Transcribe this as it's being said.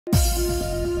Hey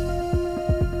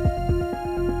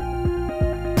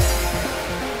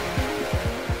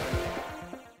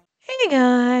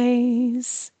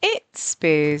guys, it's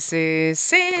Spaces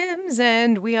Sims,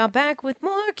 and we are back with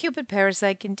more Cupid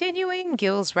Parasite, continuing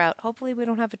Gil's route. Hopefully we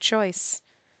don't have a choice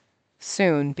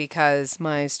soon, because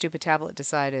my stupid tablet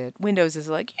decided Windows is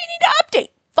like, you need to update.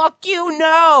 Fuck you,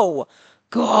 no!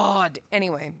 God.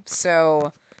 Anyway,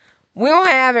 so we don't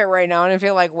have it right now, and I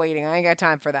feel like waiting. I ain't got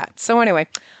time for that. So anyway,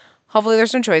 hopefully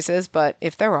there's some choices, but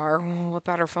if there are, we'll whip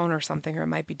out our phone or something, or it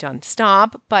might be done.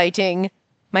 Stop biting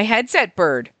my headset,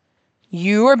 bird.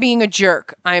 You are being a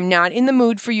jerk. I'm not in the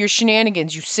mood for your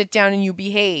shenanigans. You sit down and you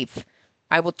behave.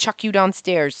 I will chuck you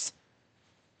downstairs.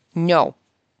 No.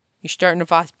 You're starting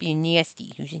off being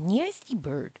nasty. You're a nasty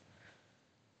bird.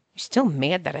 You're still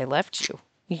mad that I left you.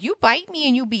 If you bite me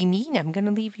and you be mean, I'm going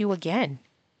to leave you again.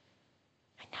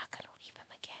 I'm not going to leave him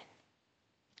again.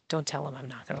 Don't tell him I'm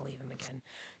not going to leave him again.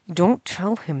 Don't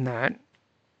tell him that.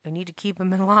 I need to keep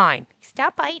him in line.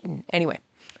 Stop biting. Anyway.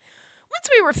 Once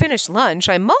we were finished lunch,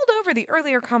 I mulled over the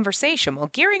earlier conversation while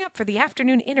gearing up for the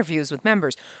afternoon interviews with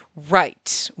members.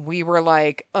 Right. We were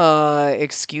like,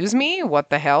 excuse me? What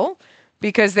the hell?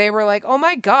 Because they were like, oh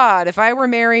my God, if I were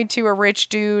married to a rich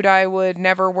dude, I would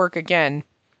never work again.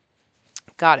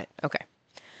 Got it. Okay.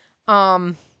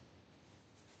 Phew.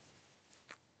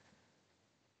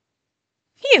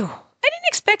 I didn't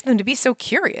expect them to be so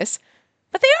curious.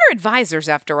 But they are advisors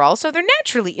after all, so they're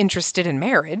naturally interested in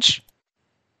marriage.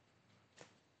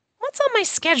 What's on my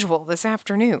schedule this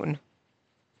afternoon?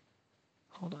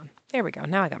 Hold on. There we go.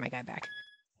 Now I got my guy back.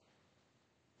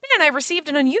 Man, I received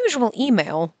an unusual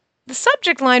email. The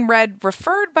subject line read,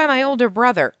 referred by my older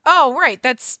brother. Oh, right.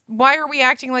 Why are we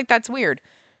acting like that's weird?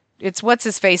 It's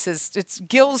it's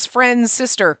Gil's friend's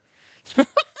sister.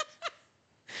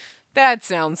 That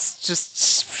sounds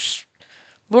just,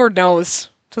 Lord knows.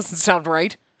 Doesn't sound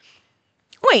right.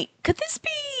 Wait, could this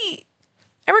be...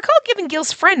 I recall giving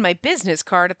Gil's friend my business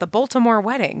card at the Baltimore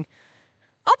wedding.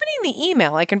 Opening the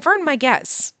email, I confirmed my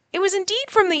guess. It was indeed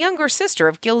from the younger sister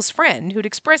of Gil's friend, who'd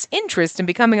expressed interest in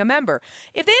becoming a member.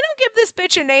 If they don't give this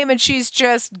bitch a name and she's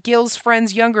just Gil's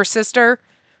friend's younger sister,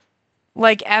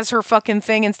 like, as her fucking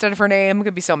thing instead of her name, I'm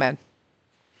gonna be so mad.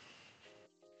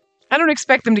 I don't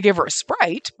expect them to give her a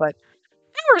Sprite, but...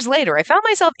 Hours later, I found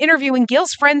myself interviewing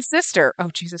Gil's friend's sister.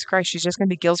 Oh, Jesus Christ, she's just gonna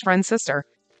be Gil's friend's sister.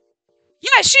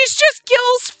 Yeah, she's just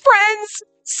Gil's friend's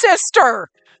sister.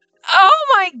 Oh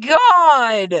my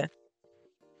God.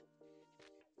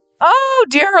 Oh,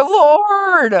 dear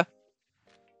Lord.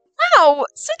 Wow,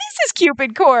 so this is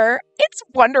Cupid Core. It's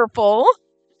wonderful.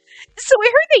 So I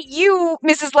heard that you,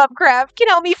 Mrs. Lovecraft, can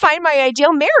help me find my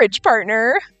ideal marriage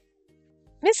partner.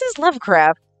 Mrs.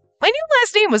 Lovecraft. My new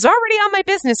last name was already on my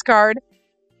business card. I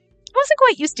wasn't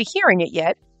quite used to hearing it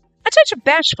yet. A touch of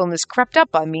bashfulness crept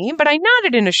up on me, but I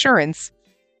nodded in assurance.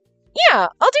 Yeah,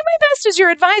 I'll do my best as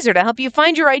your advisor to help you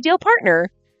find your ideal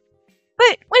partner.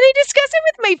 But when I discuss it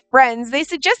with my friends, they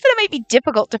suggest that it might be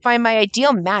difficult to find my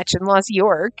ideal match in Los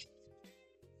York.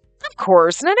 Of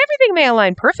course, not everything may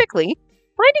align perfectly.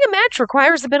 Finding a match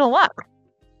requires a bit of luck.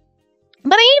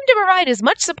 But I aim to provide as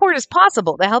much support as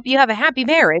possible to help you have a happy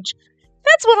marriage.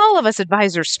 That's what all of us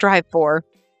advisors strive for.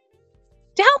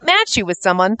 To help match you with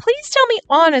someone, please tell me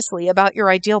honestly about your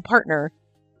ideal partner.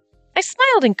 I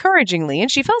smiled encouragingly,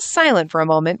 and she fell silent for a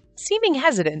moment, seeming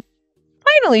hesitant.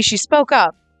 Finally, she spoke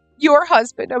up. Your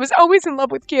husband. I was always in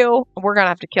love with Gil. We're gonna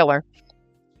have to kill her.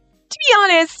 To be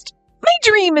honest, my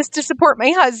dream is to support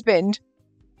my husband.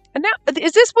 And now,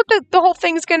 is this what the whole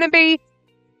thing's gonna be?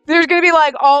 There's gonna be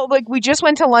we just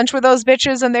went to lunch with those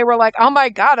bitches, and they were like, oh my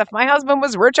God, if my husband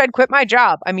was rich, I'd quit my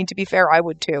job. I mean, to be fair, I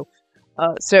would too.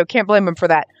 So can't blame him for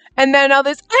that. And then I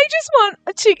just want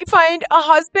to find a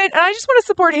husband, and I just want to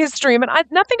support his dream, and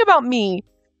nothing about me.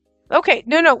 Okay,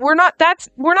 no, we're not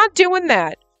doing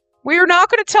that. We are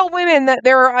not going to tell women that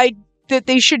that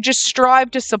they should just strive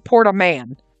to support a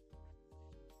man.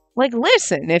 Like,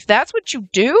 listen, if that's what you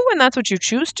do, and that's what you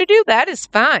choose to do, that is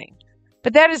fine.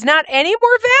 But that is not any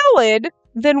more valid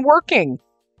than working.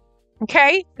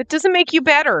 Okay? That doesn't make you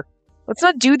better. Let's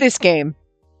not do this game.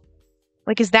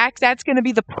 Like, that's going to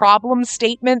be the problem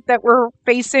statement that we're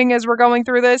facing as we're going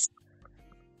through this?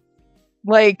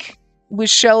 Like,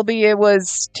 with Shelby,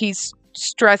 he's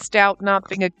stressed out not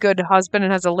being a good husband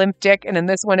and has a limp dick, and in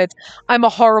this one it's, I'm a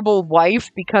horrible wife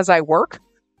because I work,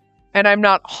 and I'm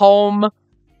not home,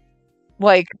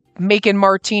 like, making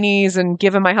martinis and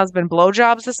giving my husband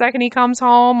blowjobs the second he comes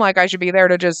home. Like, I should be there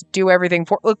to just do everything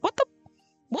for... Look, what?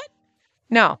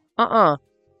 No.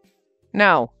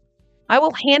 No. I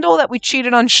will handle that we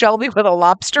cheated on Shelby with a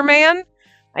lobster man,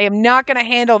 I am not going to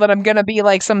handle that I'm going to be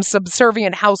like some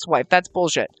subservient housewife. That's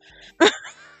bullshit.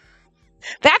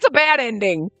 That's a bad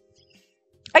ending.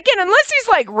 Again, unless he's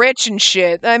like rich and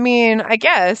shit. I mean, I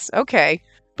guess. Okay.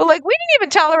 But like, we didn't even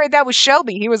tolerate that with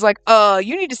Shelby. He was like,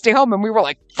 you need to stay home. And we were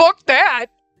like, fuck that.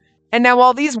 And now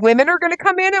all these women are going to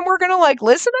come in and we're going to like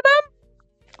listen to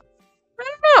them? I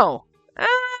don't know. I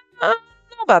don't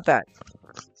know about that.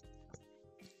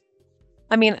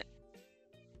 I mean,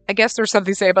 I guess there's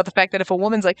something to say about the fact that if a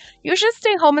woman's like, you should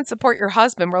stay home and support your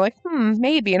husband, we're like,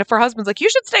 maybe. And if her husband's like, you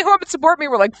should stay home and support me,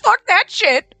 we're like, fuck that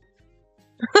shit.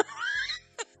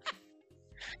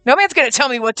 No man's going to tell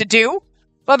me what to do.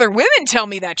 Other women tell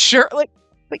me that, sure. Like,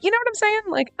 but you know what I'm saying?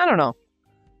 Like, I don't know.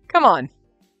 Come on.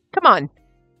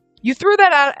 You threw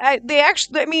that out.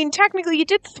 Technically you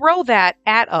did throw that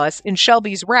at us in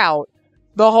Shelby's route.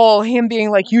 The whole him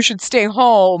being like, you should stay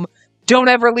home. Don't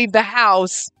ever leave the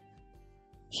house.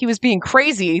 He was being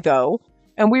crazy, though.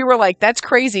 And we were like, that's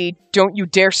crazy. Don't you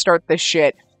dare start this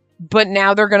shit. But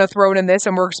now they're going to throw it in this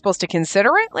and we're supposed to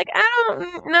consider it? Like, I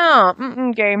don't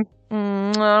know. Game.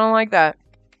 I don't like that.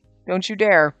 Don't you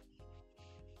dare.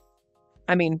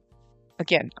 I mean,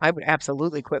 again, I would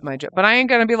absolutely quit my job. But I ain't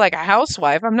going to be like a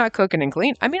housewife. I'm not cooking and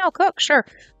clean. I mean, I'll cook, sure.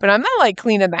 But I'm not like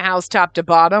cleaning the house top to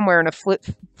bottom, wearing a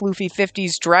floofy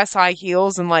 50s dress, high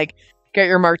heels, and like, get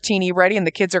your martini ready and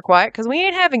the kids are quiet. Because we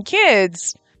ain't having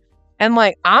kids. And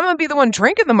like, I'm going to be the one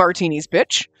drinking the martinis,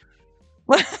 bitch.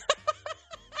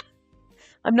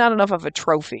 I'm not enough of a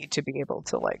trophy to be able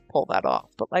to like pull that off.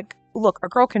 But like, look, a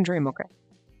girl can dream, okay?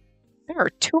 There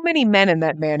are too many men in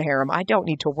that man harem. I don't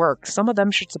need to work. Some of them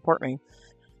should support me.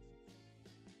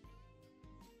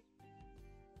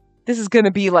 This is going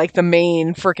to be like the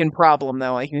main freaking problem,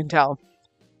 though, I can tell.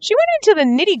 She went into the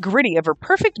nitty-gritty of her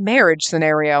perfect marriage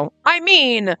scenario. I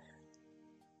mean,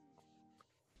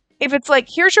 if it's like,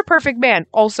 here's your perfect man.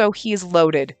 Also, he's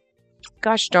loaded.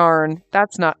 Gosh darn.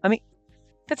 That's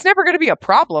never going to be a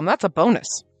problem. That's a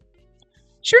bonus.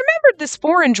 She remembered this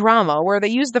foreign drama where they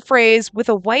used the phrase, with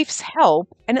a wife's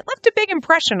help, and it left a big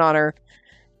impression on her.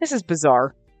 This is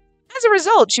bizarre. As a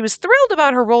result, she was thrilled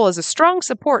about her role as a strong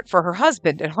support for her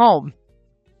husband at home.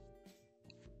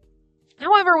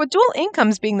 However, with dual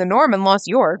incomes being the norm in Lost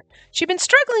York, she'd been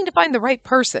struggling to find the right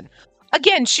person.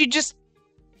 Again, she just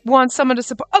wants someone to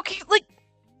support. Okay, like,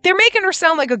 they're making her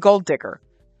sound like a gold digger.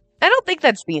 I don't think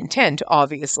that's the intent,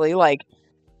 obviously. Like,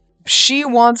 she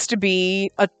wants to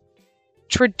be a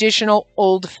traditional,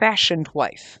 old-fashioned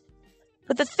wife.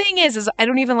 But the thing is I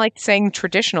don't even like saying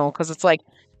traditional, because it's like,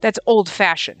 that's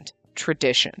old-fashioned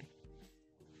tradition.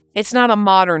 It's not a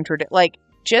modern tradition. Like,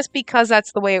 just because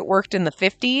that's the way it worked in the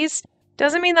 50s,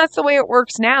 doesn't mean that's the way it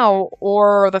works now,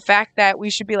 or the fact that we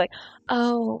should be like,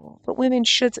 oh, but women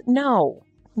should... No.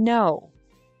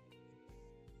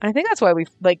 And I think that's why we,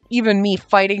 like, even me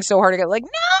fighting so hard to get, like,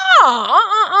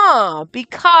 no,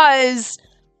 because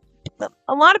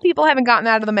a lot of people haven't gotten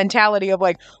out of the mentality of,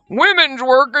 like, women's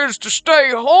work is to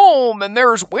stay home, and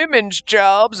there's women's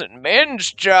jobs and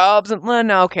men's jobs, and,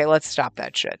 no, okay, let's stop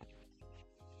that shit.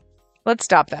 Let's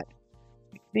stop that.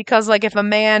 Because, like, if a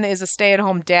man is a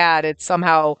stay-at-home dad, it's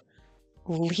somehow,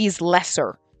 he's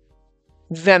lesser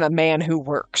than a man who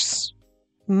works.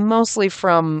 Mostly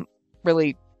from,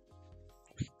 really...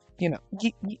 You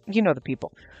know the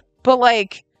people. But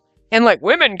like, and like,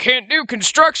 women can't do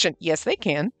construction. Yes, they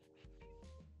can.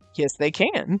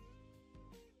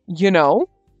 You know?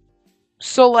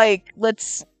 So like,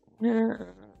 let's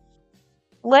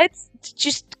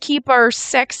just keep our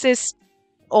sexist,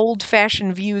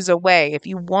 old-fashioned views away. If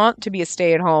you want to be a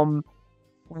stay-at-home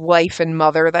wife and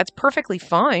mother, that's perfectly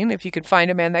fine if you can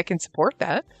find a man that can support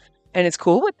that. And it's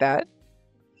cool with that.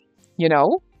 You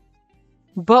know?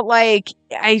 But, like,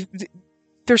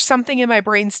 there's something in my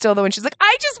brain still, though, and she's like,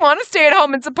 I just want to stay at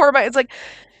home and support my... It's like,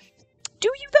 do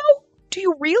you, though? Do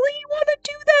you really want to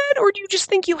do that? Or do you just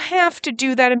think you have to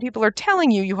do that and people are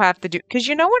telling you have to do... Because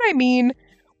you know what I mean?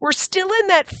 We're still in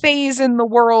that phase in the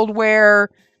world where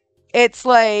it's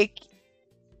like,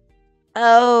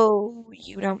 oh,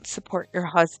 you don't support your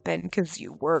husband because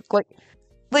you work. Like,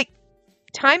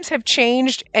 times have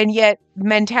changed, and yet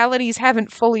mentalities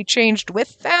haven't fully changed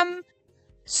with them.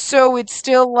 So it's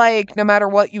still like, no matter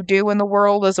what you do in the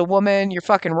world as a woman, you're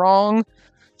fucking wrong.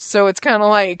 So it's kind of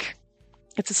like,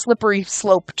 it's a slippery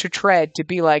slope to tread to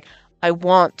be like, I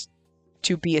want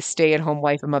to be a stay-at-home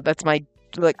wife and mother. That's my,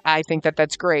 like, I think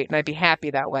that's great and I'd be happy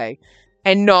that way.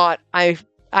 And not, I'm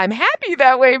happy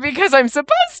that way because I'm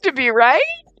supposed to be, right?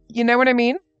 You know what I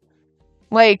mean?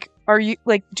 Like, are you,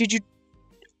 like, did you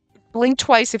blink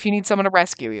twice if you need someone to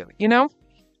rescue you, you know?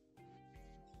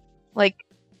 Like,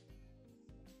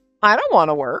 I don't want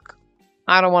to work.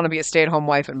 I don't want to be a stay-at-home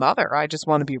wife and mother. I just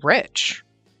want to be rich.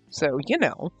 So,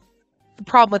 the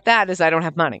problem with that is I don't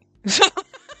have money.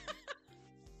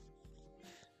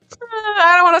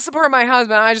 I don't want to support my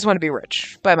husband. I just want to be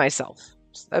rich by myself.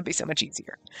 That'd be so much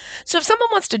easier. So if someone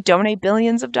wants to donate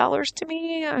billions of dollars to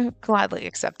me, I gladly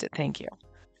accept it. Thank you.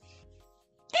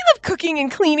 I love cooking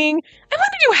and cleaning. I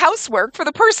want to do housework for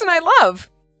the person I love.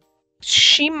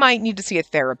 She might need to see a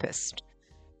therapist.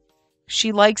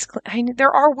 She likes...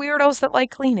 there are weirdos that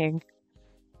like cleaning.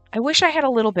 I wish I had a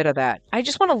little bit of that. I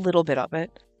just want a little bit of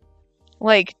it.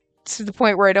 Like, to the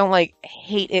point where I don't,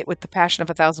 hate it with the passion of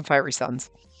 1,000 fiery suns.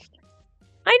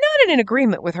 I nodded in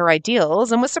agreement with her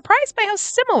ideals and was surprised by how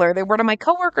similar they were to my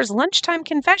coworkers' lunchtime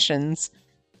confessions.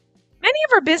 Many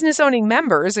of our business-owning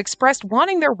members expressed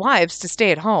wanting their wives to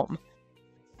stay at home.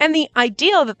 And the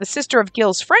ideal that the sister of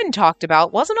Gil's friend talked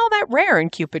about wasn't all that rare in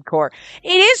Cupid Core. It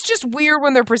is just weird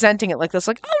when they're presenting it like this,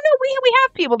 like, oh no, we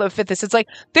have people that fit this. It's like,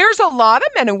 there's a lot of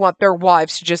men who want their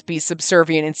wives to just be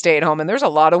subservient and stay at home, and there's a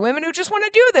lot of women who just want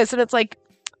to do this. And it's like,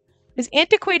 his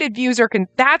antiquated views are,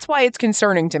 that's why it's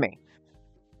concerning to me.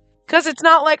 Because it's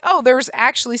not like, oh, there's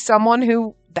actually someone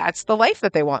who, that's the life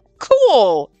that they want.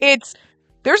 Cool.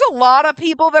 There's a lot of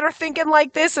people that are thinking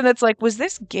like this, and it's like, was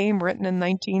this game written in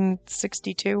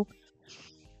 1962?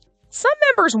 Some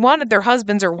members wanted their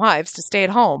husbands or wives to stay at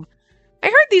home. I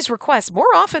heard these requests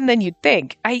more often than you'd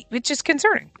think. It's just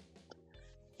concerning.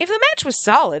 If the match was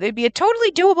solid, it'd be a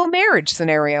totally doable marriage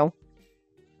scenario.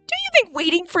 Do you think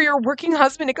waiting for your working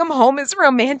husband to come home is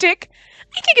romantic?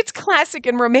 I think it's classic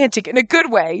and romantic in a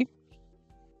good way.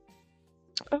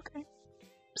 Okay.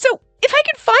 So, if I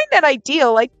can find that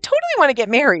ideal, I totally want to get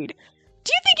married.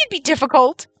 Do you think it'd be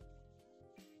difficult?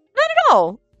 Not at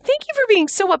all. Thank you for being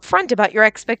so upfront about your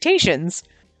expectations.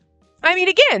 I mean,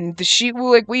 again,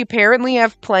 we apparently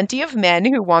have plenty of men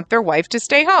who want their wife to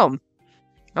stay home.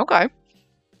 Okay.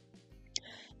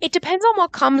 It depends on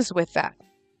what comes with that.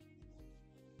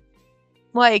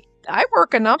 Like, I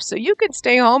work enough so you can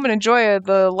stay home and enjoy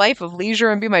the life of leisure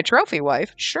and be my trophy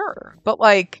wife. Sure. But,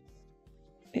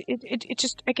 it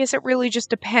just, I guess it really just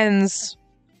depends.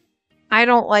 I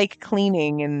don't like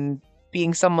cleaning and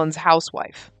being someone's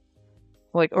housewife.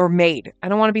 Or maid. I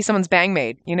don't want to be someone's bang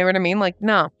maid. You know what I mean?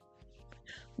 No.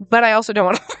 But I also don't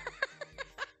want to...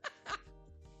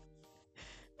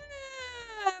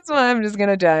 That's why I'm just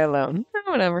gonna die alone.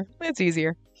 Whatever. It's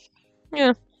easier.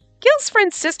 Yeah. Gil's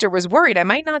friend's sister was worried I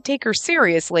might not take her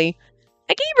seriously.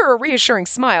 I gave her a reassuring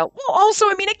smile. Well, also,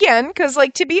 again, because,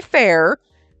 to be fair...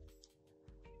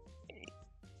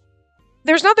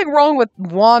 There's nothing wrong with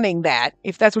wanting that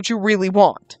if that's what you really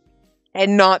want.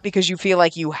 And not because you feel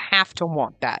like you have to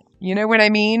want that. You know what I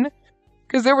mean?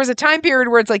 Because there was a time period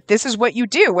where it's like, this is what you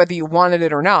do, whether you wanted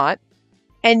it or not.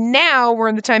 And now we're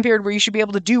in the time period where you should be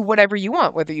able to do whatever you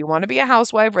want. Whether you want to be a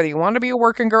housewife, whether you want to be a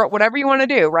working girl, whatever you want to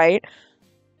do, right?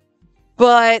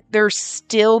 But there's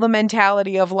still the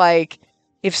mentality of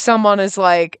if someone is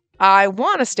like, I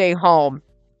want to stay home.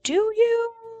 Do you?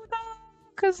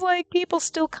 Because people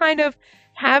still kind of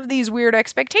have these weird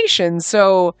expectations.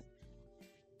 So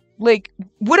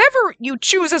whatever you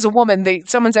choose as a woman,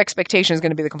 someone's expectation is going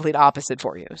to be the complete opposite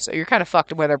for you. So you're kind of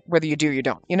fucked whether you do or you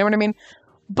don't. You know what I mean?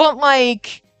 But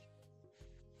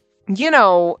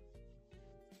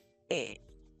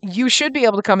you should be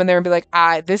able to come in there and be like,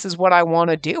 this is what I want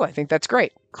to do. I think that's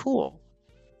great. Cool.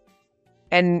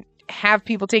 And have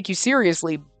people take you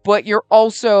seriously. But you're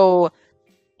also...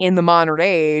 in the modern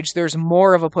age, there's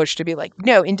more of a push to be like,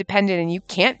 no, independent, and you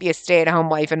can't be a stay-at-home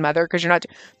wife and mother because you're not...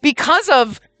 Because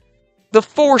of the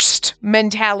forced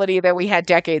mentality that we had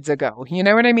decades ago. You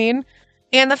know what I mean?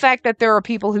 And the fact that there are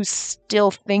people who still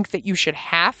think that you should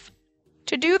have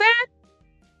to do that.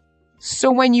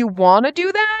 So when you want to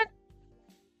do that,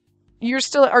 you're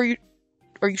still... Are you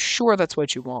sure that's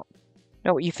what you want?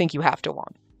 Not what you think you have to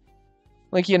want.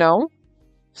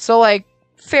 So,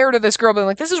 fair to this girl being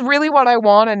like, this is really what I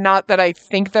want and not that I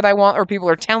think that I want or people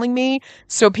are telling me.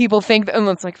 So people think that, and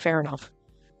it's like, fair enough.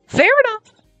 Fair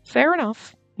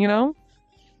enough.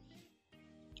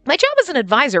 My job as an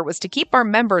advisor was to keep our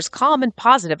members calm and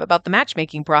positive about the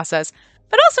matchmaking process,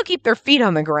 but also keep their feet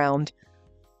on the ground.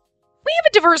 We have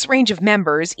a diverse range of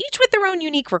members, each with their own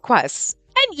unique requests.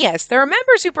 And yes, there are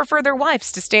members who prefer their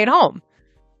wives to stay at home.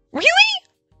 Really?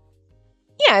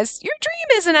 Yes, your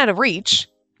dream isn't out of reach.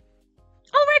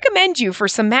 I'll recommend you for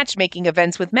some matchmaking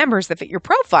events with members that fit your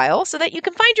profile so that you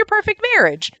can find your perfect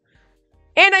marriage.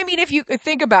 And if you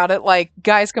think about it,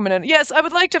 guys coming in, yes, I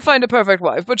would like to find a perfect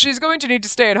wife, but she's going to need to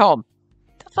stay at home.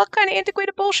 The fuck kind of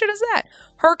antiquated bullshit is that?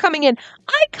 Her coming in,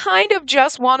 I kind of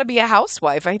just want to be a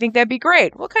housewife. I think that'd be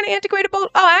great. What kind of antiquated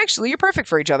bullshit? Oh, actually, you're perfect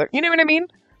for each other. You know what I mean?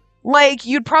 Like,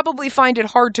 you'd probably find it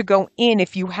hard to go in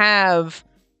if you have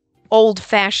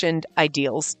old-fashioned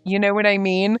ideals. You know what I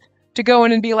mean? To go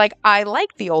in and be like, I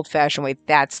like the old-fashioned way.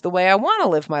 That's the way I want to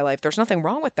live my life. There's nothing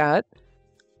wrong with that.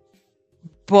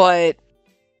 But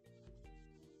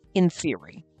in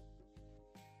theory.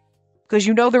 Because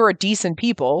you know there are decent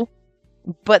people,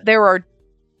 but there are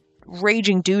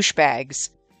raging douchebags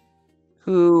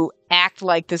who act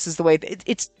like this is the way.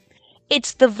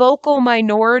 It's the vocal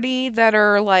minority that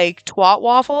are like twat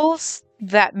waffles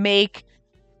that make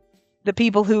the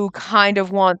people who kind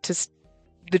of want to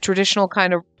the traditional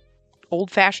kind of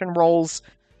old-fashioned roles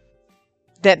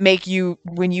that make you,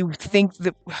 when you think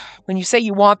that, when you say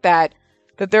you want that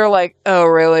they're like, oh,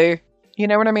 really? You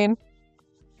know what I mean?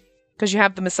 Because you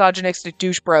have the misogynistic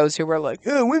douche bros who are like,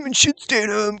 oh, women should stay at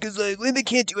home because like women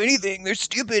can't do anything. They're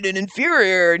stupid and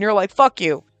inferior. And you're like, fuck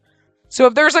you. So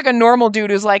if there's like a normal dude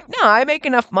who's like, no, I make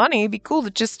enough money, it'd be cool to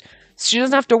just, she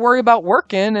doesn't have to worry about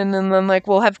working, and then like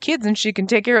we'll have kids and she can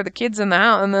take care of the kids in the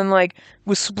house, and then like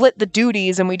we'll split the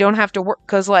duties and we don't have to work,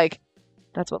 because like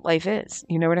that's what life is.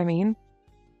 You know what I mean?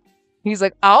 He's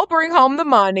like, I'll bring home the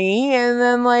money, and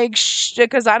then like,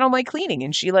 because I don't like cleaning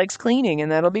and she likes cleaning,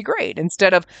 and that'll be great.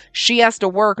 Instead of she has to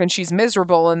work and she's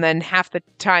miserable, and then half the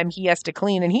time he has to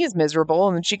clean and he's miserable,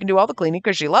 and then she can do all the cleaning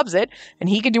because she loves it, and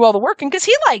he can do all the working because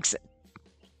he likes it.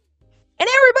 And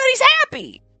everybody's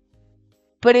happy.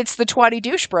 But it's the twatty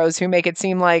douche bros who make it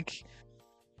seem like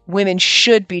women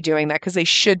should be doing that because they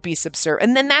should be subservient.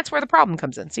 And then that's where the problem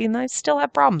comes in. See, and I still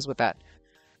have problems with that.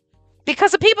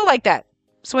 Because of people like that.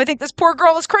 So I think this poor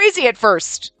girl is crazy at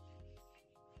first.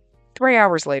 3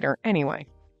 hours later. Anyway.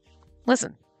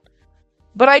 Listen.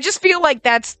 But I just feel like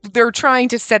they're trying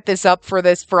to set this up for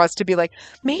us to be like,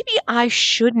 maybe I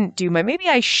shouldn't maybe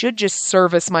I should just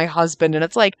service my husband. And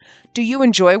it's like, do you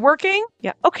enjoy working?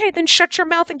 Yeah. Okay, then shut your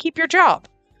mouth and keep your job.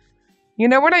 You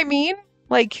know what I mean?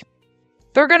 Like,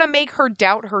 they're going to make her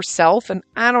doubt herself. And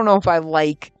I don't know if I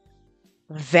like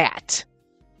that.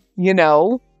 You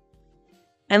know?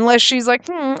 Unless she's like,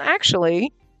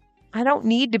 actually, I don't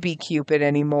need to be Cupid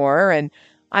anymore. And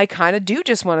I kind of do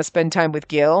just want to spend time with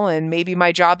Gil. And maybe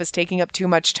my job is taking up too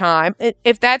much time.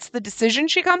 If that's the decision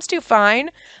she comes to,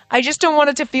 fine. I just don't want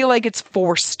it to feel like it's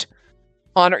forced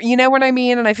on her. You know what I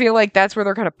mean? And I feel like that's where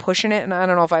they're kind of pushing it. And I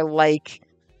don't know if I like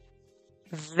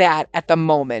that at the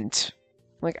moment.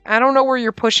 Like, I don't know where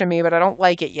you're pushing me, but I don't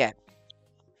like it yet.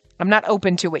 I'm not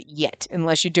open to it yet,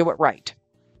 unless you do it right.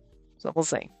 So we'll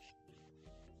see.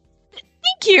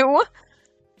 Thank you!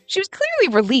 She was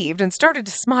clearly relieved and started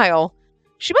to smile.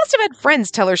 She must have had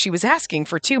friends tell her she was asking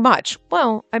for too much.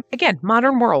 Well, again,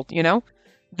 modern world, you know?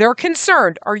 They're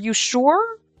concerned. Are you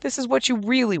sure this is what you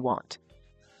really want?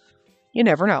 You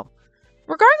never know.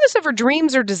 Regardless of her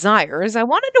dreams or desires, I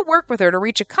wanted to work with her to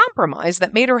reach a compromise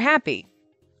that made her happy.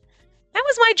 That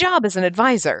was my job as an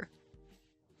advisor.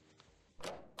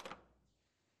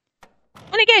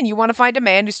 And again, you want to find a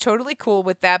man who's totally cool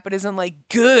with that, but isn't like,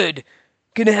 good,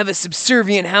 gonna have a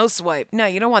subservient housewife. No,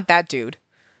 you don't want that dude.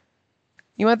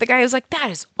 You want the guy who's like, that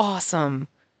is awesome.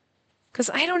 Because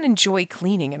I don't enjoy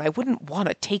cleaning, and I wouldn't want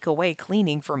to take away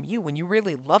cleaning from you when you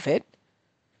really love it.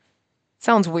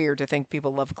 Sounds weird to think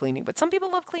people love cleaning, but some people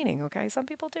love cleaning, okay? Some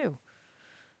people do.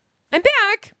 I'm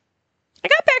back! I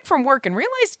got back from work and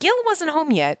realized Gil wasn't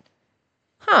home yet.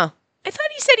 Huh. I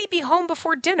thought he said he'd be home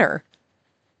before dinner.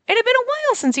 It had been a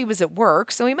while since he was at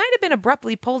work, so he might have been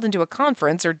abruptly pulled into a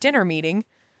conference or dinner meeting.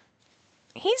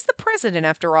 He's the president,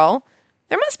 after all.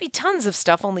 There must be tons of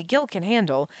stuff only Gil can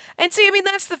handle. And see, I mean,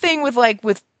 that's the thing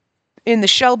with in the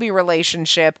Shelby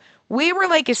relationship, we were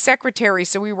like his secretary,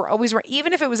 so we were always,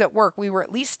 even if it was at work, we were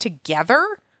at least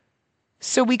together.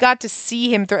 So we got to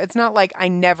see him through. It's not like I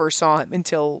never saw him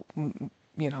until,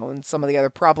 you know, in some of the other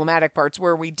problematic parts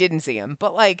where we didn't see him.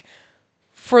 But like,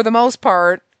 for the most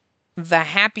part, the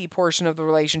happy portion of the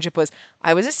relationship was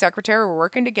I was a secretary, we're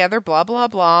working together, blah, blah,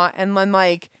 blah. And then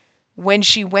like when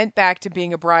she went back to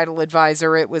being a bridal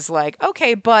advisor, it was like,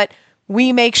 okay, but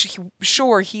we make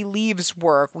sure he leaves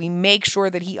work. We make sure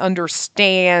that he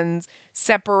understands,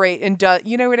 separate, and does,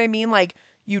 you know what I mean? Like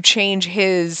you change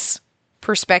his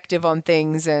perspective on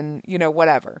things and, you know,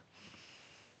 whatever.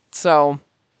 So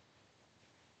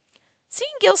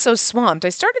seeing Gil so swamped, I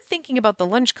started thinking about the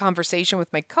lunch conversation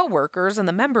with my coworkers and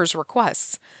the members'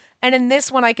 requests. And in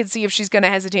this one, I could see if she's going to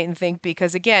hesitate and think,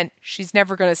 because again, she's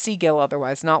never going to see Gil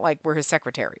otherwise, not like we're his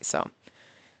secretary. So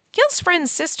Gil's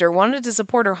friend's sister wanted to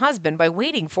support her husband by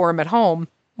waiting for him at home.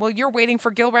 Well, you're waiting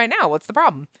for Gil right now. What's the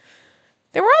problem?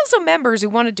 There were also members who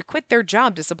wanted to quit their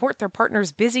job to support their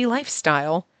partner's busy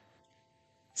lifestyle.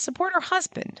 Support her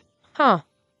husband. Huh.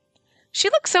 She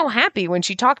looked so happy when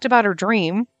she talked about her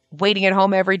dream. waiting at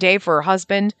home every day for her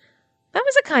husband. That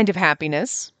was a kind of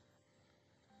happiness.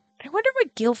 I wonder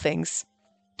what Gil thinks.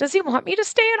 Does he want me to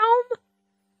stay at home?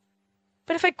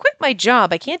 But if I quit my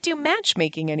job, I can't do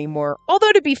matchmaking anymore.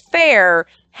 Although, to be fair,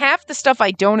 half the stuff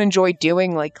I don't enjoy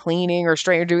doing, like cleaning or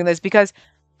straightening or doing this, because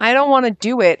I don't want to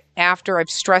do it after I've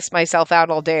stressed myself out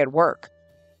all day at work.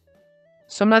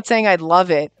 So I'm not saying I'd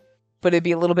love it, but it'd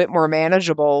be a little bit more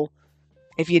manageable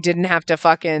if you didn't have to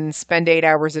fucking spend 8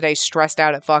 hours a day stressed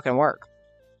out at fucking work.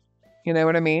 You know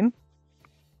what I mean?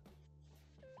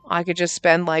 I could just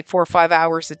spend like 4 or 5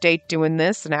 hours a day doing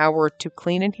this, an hour or two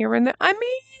cleaning here and there. I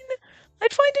mean,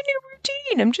 I'd find a new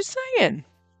routine. I'm just saying.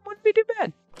 Wouldn't be too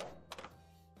bad.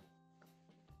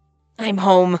 I'm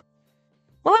home.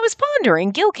 While I was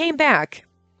pondering, Gil came back.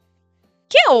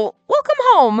 Gil, welcome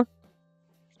home.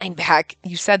 I'm back.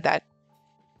 You said that.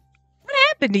 What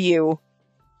happened to you?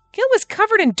 Gil was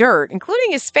covered in dirt,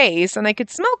 including his face, and I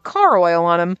could smell car oil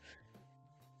on him.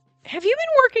 Have you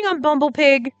been working on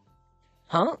Bumblepig?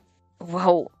 Huh?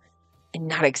 Well,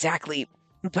 not exactly,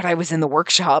 but I was in the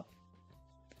workshop.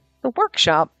 The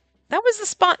workshop? That was the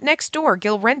spot next door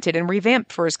Gil rented and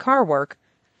revamped for his car work.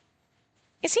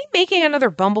 Is he making another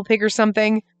Bumblepig or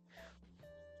something?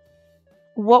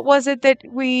 What was it that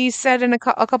we said in a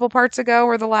couple parts ago,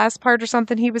 or the last part or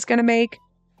something he was going to make?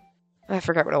 I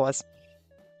forgot what it was.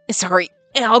 Sorry,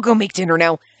 I'll go make dinner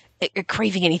now.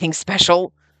 Craving anything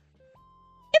special?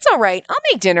 It's all right, I'll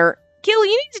make dinner. Gil,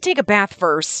 you need to take a bath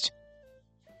first.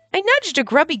 I nudged a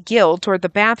grubby Gil toward the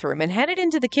bathroom and headed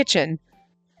into the kitchen.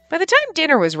 By the time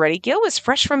dinner was ready, Gil was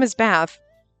fresh from his bath.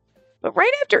 But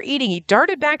right after eating, he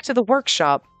darted back to the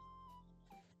workshop.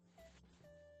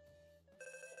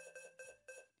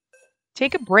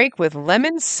 Take a break with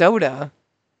lemon soda.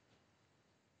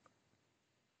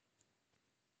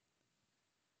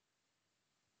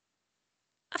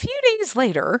 A few days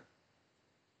later...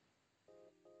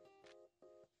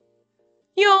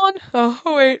 Yawn. Oh,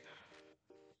 wait.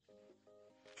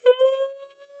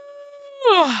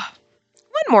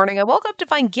 One morning, I woke up to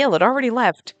find Gil had already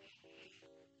left.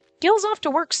 Gil's off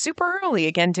to work super early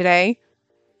again today.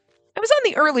 I was on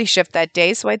the early shift that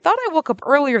day, so I thought I woke up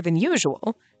earlier than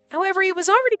usual. However, he was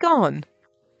already gone.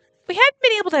 We hadn't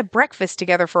been able to have breakfast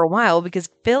together for a while because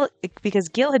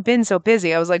Gil had been so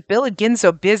busy. I was like, Bill had been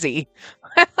so busy.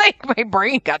 Like, my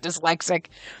brain got dyslexic.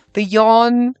 The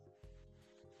yawn.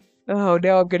 Oh,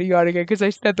 now I'm going to yawn again because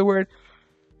I said the word.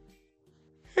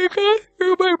 It got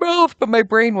through my mouth, but my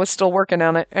brain was still working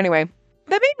on it. Anyway,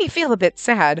 that made me feel a bit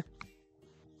sad.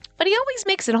 But he always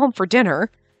makes it home for dinner.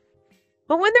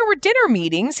 But when there were dinner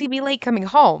meetings, he'd be late coming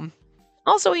home.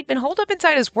 Also, he'd been holed up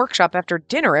inside his workshop after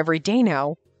dinner every day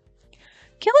now.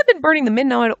 Gil had been burning the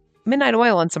midnight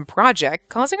oil on some project,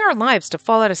 causing our lives to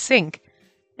fall out of sync.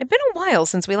 It'd been a while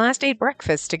since we last ate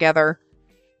breakfast together.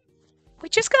 We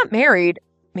just got married.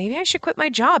 Maybe I should quit my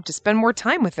job to spend more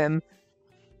time with him.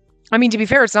 I mean, to be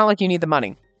fair, it's not like you need the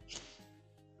money.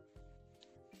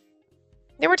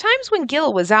 There were times when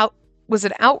Gil was at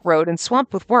Outroad and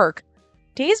swamped with work.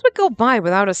 Days would go by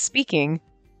without us speaking.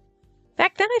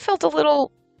 Back then I felt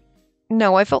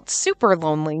I felt super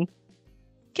lonely.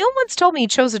 Gil once told me he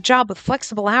chose a job with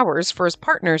flexible hours for his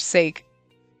partner's sake.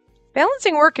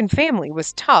 Balancing work and family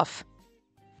was tough.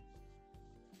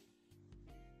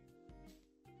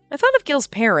 I thought of Gil's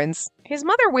parents. His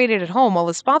mother waited at home while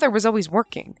his father was always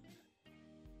working.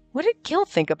 What did Gil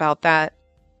think about that?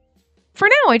 For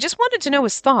now, I just wanted to know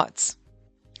his thoughts.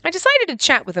 I decided to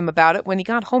chat with him about it when he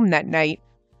got home that night.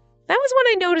 That was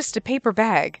when I noticed a paper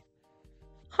bag.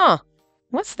 Huh,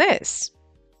 what's this?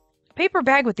 A paper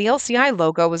bag with the LCI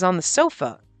logo was on the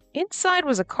sofa. Inside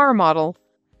was a car model.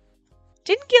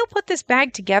 Didn't Gil put this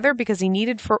bag together because he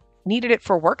needed it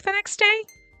for work the next day?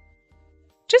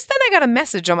 Just then I got a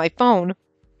message on my phone.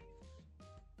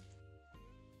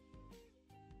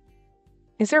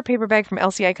 Is there a paper bag from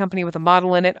LCI company with a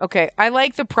model in it? Okay, I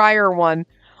like the prior one.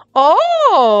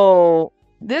 Oh!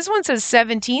 This one says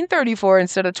 1734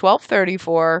 instead of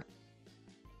 1234.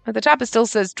 At the top it still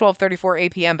says 12:34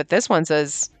 APM, but this one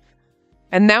says...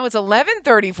 And now it's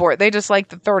 11:34. They just like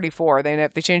the 34.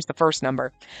 They changed the first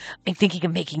number. I'm thinking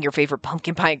of making your favorite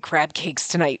pumpkin pie and crab cakes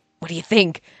tonight. What do you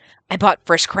think? I bought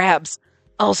fresh crabs.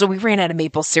 Also, we ran out of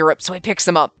maple syrup, so I picked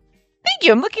some up. Thank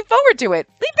you. I'm looking forward to it.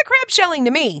 Leave the crab shelling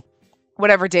to me.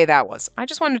 Whatever day that was. I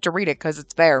just wanted to read it because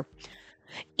it's there.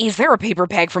 Is there a paper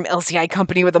bag from LCI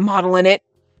company with a model in it?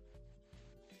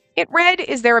 It read,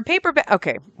 is there a paper bag?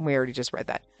 Okay, we already just read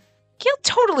that. Gil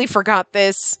totally forgot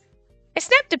this. I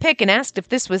snapped a pic and asked if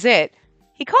this was it.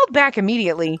 He called back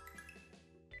immediately.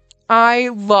 I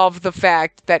love the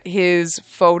fact that his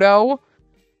photo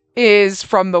is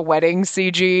from the wedding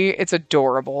CG. It's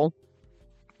adorable.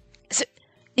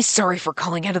 Sorry for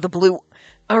calling out of the blue.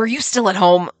 Are you still at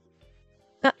home?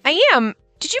 I am.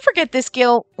 Did you forget this,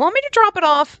 Gil? Want me to drop it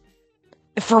off?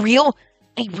 For real?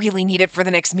 I really need it for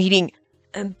the next meeting.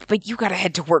 But you gotta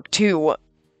head to work, too.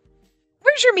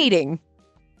 Where's your meeting?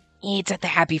 It's at the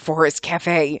Happy Forest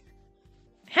Cafe.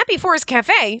 Happy Forest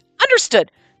Cafe?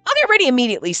 Understood. I'll get ready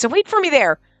immediately, so wait for me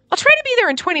there. I'll try to be there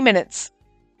in 20 minutes.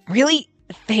 Really?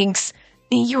 Thanks.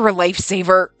 You're a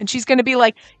lifesaver. And she's gonna be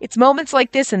like, it's moments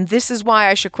like this, and this is why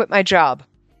I should quit my job.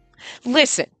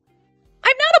 Listen,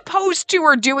 I'm not opposed to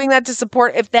her doing that to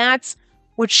support if that's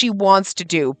what she wants to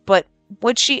do, but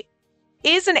what she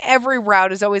is in every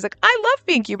route is always like, I love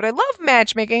being Cupid, I love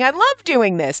matchmaking, I love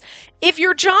doing this. If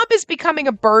your job is becoming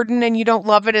a burden and you don't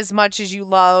love it as much as you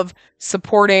love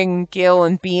supporting Gil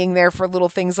and being there for little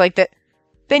things like that,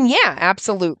 then yeah,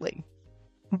 absolutely.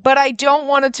 But I don't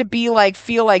want it to be like,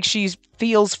 feel like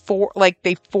like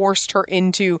they forced her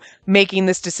into making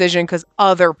this decision because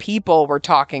other people were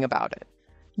talking about it.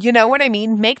 You know what I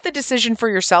mean? Make the decision for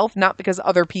yourself, not because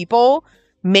other people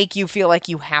make you feel like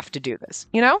you have to do this,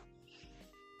 you know?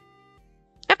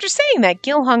 After saying that,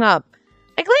 Gil hung up.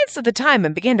 I glanced at the time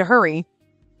and began to hurry.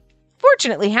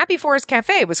 Fortunately, Happy Forest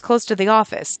Cafe was close to the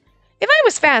office. If I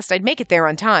was fast, I'd make it there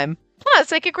on time.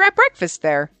 Plus, I could grab breakfast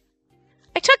there.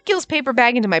 I tucked Gil's paper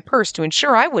bag into my purse to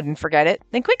ensure I wouldn't forget it,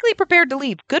 then quickly prepared to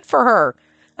leave. Good for her.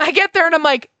 I get there and I'm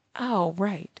like, oh,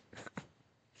 right.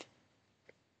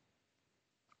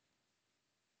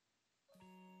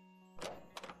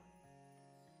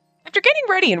 After getting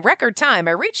ready in record time,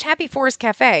 I reached Happy Forest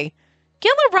Cafe.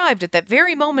 Gil arrived at that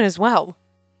very moment as well.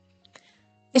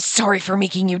 Sorry for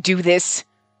making you do this.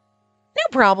 No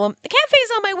problem. The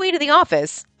cafe's on my way to the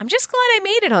office. I'm just glad I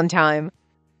made it on time.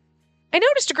 I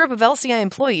noticed a group of LCI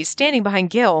employees standing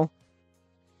behind Gil.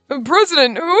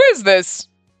 President, who is this?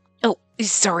 Oh,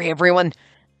 sorry everyone.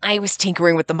 I was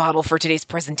tinkering with the model for today's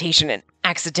presentation and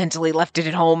accidentally left it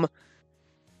at home.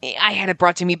 I had it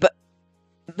brought to me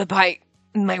by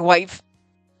my wife.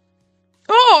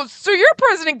 Oh, so you're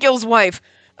President Gil's wife.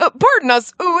 Pardon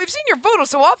us. We've seen your photo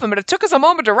so often, but it took us a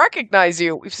moment to recognize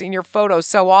you. We've seen your photo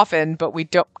so often, but we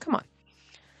don't. Come on.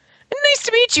 Nice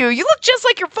to meet you. You look just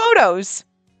like your photos.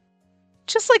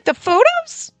 Just like the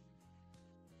photos?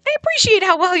 I appreciate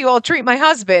how well you all treat my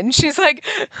husband. She's like,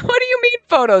 what do you mean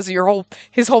photos?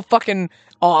 His whole fucking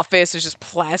office is just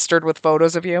plastered with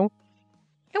photos of you.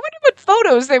 I wonder what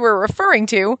photos they were referring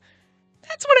to.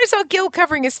 That's when I saw Gil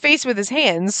covering his face with his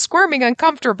hands, squirming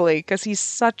uncomfortably, because he's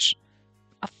such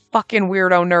a fucking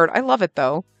weirdo nerd. I love it,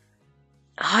 though.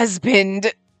 Husband.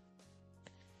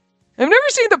 I've never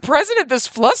seen the president this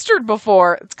flustered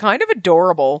before. It's kind of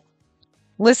adorable.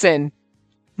 Listen,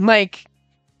 like,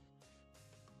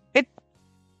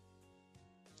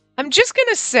 I'm just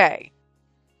gonna say,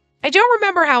 I don't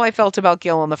remember how I felt about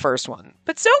Gil on the first one,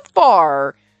 but so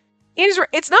far,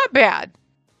 it's not bad.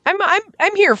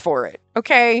 I'm here for it,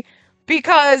 okay?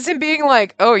 Because him being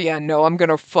like, oh yeah, no, I'm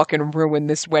gonna fucking ruin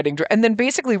this wedding dress, and then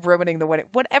basically ruining the wedding.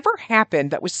 Whatever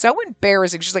happened that was so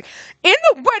embarrassing. She's like, in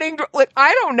the wedding dress, like,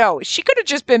 I don't know. She could have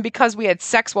just been because we had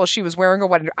sex while she was wearing a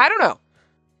wedding dress.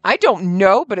 I don't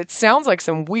know, but it sounds like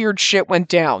some weird shit went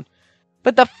down.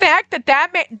 But the fact that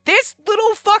this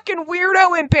little fucking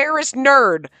weirdo embarrassed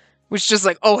nerd was just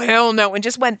like, oh hell no, and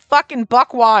just went fucking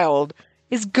buck wild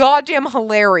is goddamn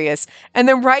hilarious. And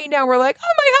then right now we're like,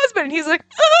 oh, my husband. And he's like,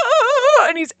 ah,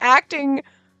 and he's acting.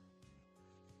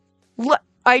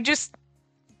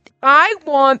 I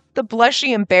want the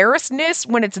blushy embarrassedness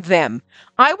when it's them.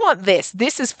 I want this.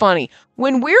 This is funny.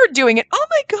 When we're doing it, oh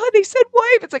my God, they said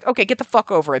wife. It's like, okay, get the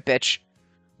fuck over it, bitch.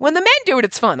 When the men do it,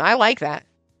 it's fun. I like that.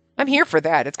 I'm here for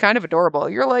that. It's kind of adorable.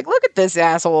 You're like, look at this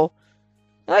asshole.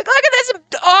 Like, look at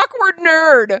this awkward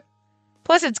nerd.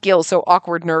 Plus, it's Gil, so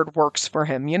awkward nerd works for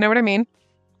him. You know what I mean?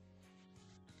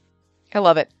 I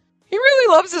love it. He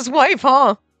really loves his wife,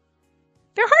 huh?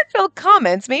 Their heartfelt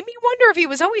comments made me wonder if he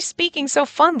was always speaking so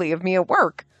fondly of me at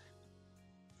work.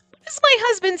 What does my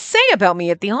husband say about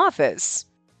me at the office?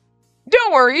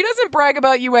 Don't worry, he doesn't brag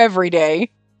about you every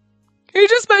day. He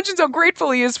just mentions how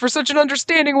grateful he is for such an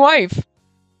understanding wife.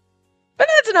 But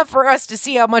that's enough for us to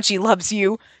see how much he loves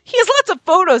you. He has lots of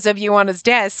photos of you on his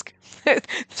desk.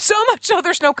 So much so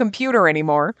there's no computer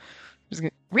anymore.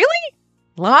 Really?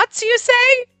 Lots, you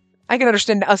say? I can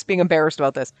understand us being embarrassed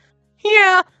about this.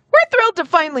 Yeah, we're thrilled to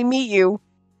finally meet you.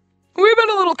 We've been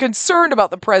a little concerned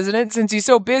about the president since he's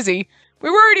so busy.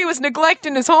 We worried he was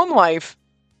neglecting his home life.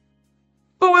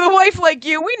 But with a wife like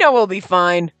you, we know he'll be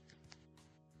fine.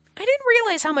 I didn't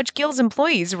realize how much Gil's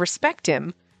employees respect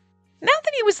him. Now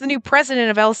that he was the new president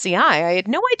of LCI, I had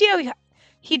no idea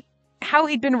how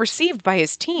he'd been received by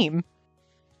his team.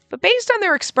 But based on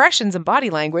their expressions and body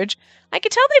language, I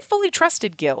could tell they fully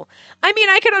trusted Gil. I mean,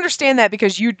 I could understand that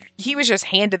because he was just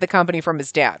handed the company from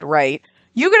his dad, right?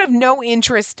 You could have no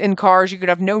interest in cars, you could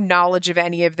have no knowledge of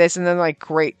any of this, and then like,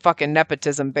 great fucking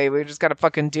nepotism, baby. We just gotta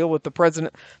fucking deal with the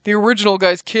president, the original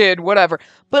guy's kid, whatever.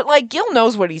 But like, Gil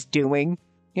knows what he's doing.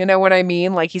 You know what I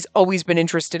mean? Like, he's always been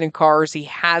interested in cars. He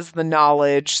has the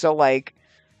knowledge. So like,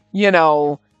 you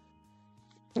know,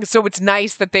 so it's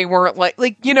nice that they weren't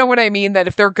like, you know what I mean? That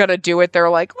if they're gonna do it, they're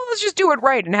like, well, let's just do it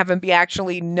right and have him be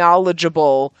actually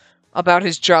knowledgeable about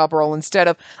his job role instead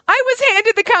of, I was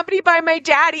handed the company by my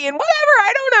daddy and whatever,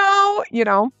 I don't know, you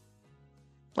know?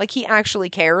 Like, he actually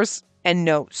cares and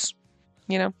knows,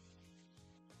 you know?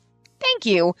 Thank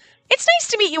you. It's nice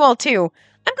to meet you all, too.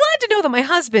 I'm glad to know that my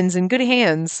husband's in good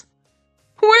hands.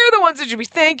 We're the ones that should be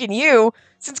thanking you.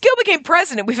 Since Gil became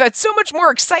president, we've had so much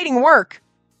more exciting work.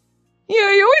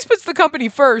 Yeah, he always puts the company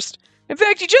first. In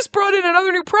fact, he just brought in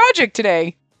another new project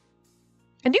today.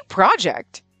 A new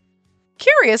project?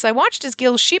 Curious, I watched as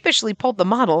Gil sheepishly pulled the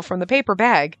model from the paper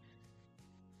bag.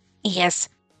 Yes,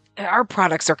 our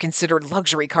products are considered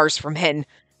luxury cars for men.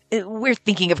 We're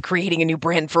thinking of creating a new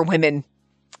brand for women.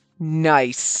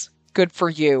 Nice. Good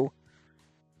for you.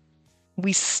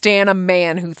 We stan a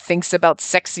man who thinks about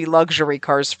sexy luxury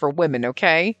cars for women,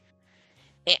 okay?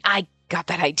 I got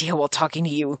that idea while talking to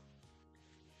you.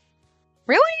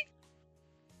 Really?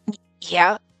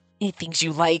 Yeah, things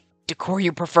you like, decor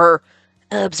you prefer.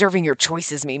 Observing your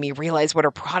choices made me realize what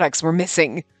our products were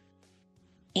missing.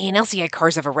 And LCI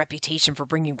cars have a reputation for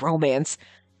bringing romance.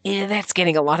 That's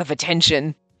getting a lot of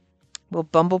attention. Well,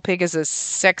 Bumblepig is a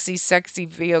sexy, sexy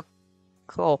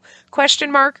vehicle.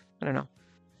 Question mark? I don't know.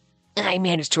 I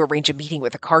managed to arrange a meeting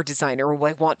with a car designer who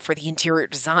I want for the interior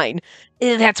design.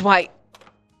 That's why...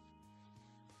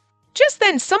 Just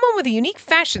then, someone with a unique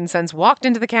fashion sense walked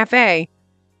into the cafe.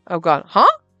 Oh god, huh?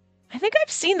 I think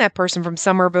I've seen that person from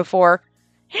somewhere before.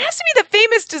 It has to be the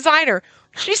famous designer.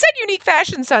 She said unique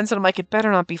fashion sense, and I'm like, it better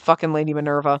not be fucking Lady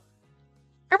Minerva.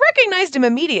 I recognized him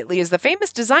immediately as the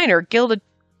famous designer Gil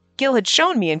had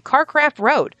shown me in Carcraft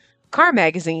Road, car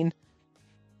magazine.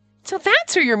 So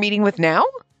that's who you're meeting with now?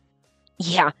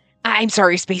 Yeah, I'm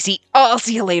sorry, Spacey. I'll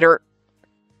see you later.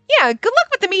 Yeah, good luck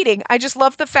with the meeting. I just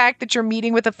love the fact that you're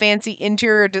meeting with a fancy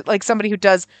interior, like somebody who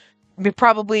does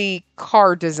probably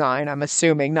car design, I'm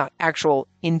assuming, not actual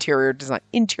interior design,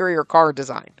 interior car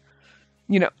design.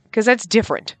 You know, because that's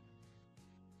different.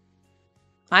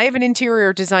 I have an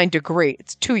interior design degree.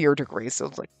 It's a 2-year degree, so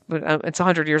it's like, it's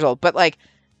 100 years old. But like,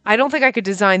 I don't think I could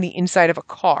design the inside of a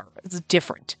car. It's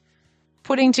different.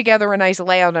 Putting together a nice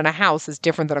layout in a house is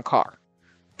different than a car.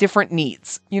 Different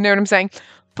needs. You know what I'm saying?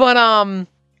 But,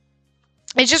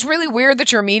 it's just really weird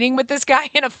that you're meeting with this guy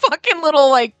in a fucking little,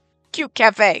 like, cute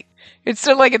cafe. It's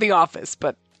still like at the office,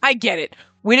 but I get it.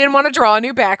 We didn't want to draw a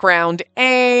new background,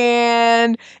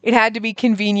 and it had to be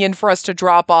convenient for us to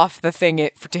drop off the thing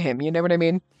to him. You know what I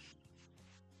mean?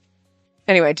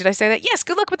 Anyway, did I say that? Yes,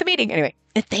 good luck with the meeting. Anyway,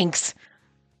 thanks.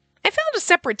 I found a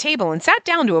separate table and sat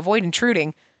down to avoid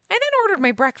intruding. I then ordered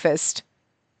my breakfast.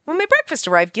 When my breakfast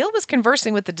arrived, Gil was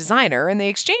conversing with the designer, and they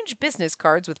exchanged business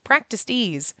cards with practiced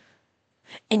ease.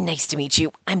 And nice to meet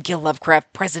you. I'm Gil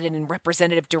Lovecraft, President and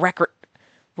Representative Director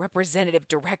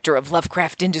of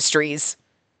Lovecraft Industries.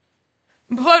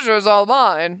 Pleasure's all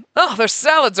mine. Oh, their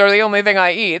salads are the only thing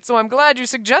I eat, so I'm glad you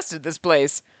suggested this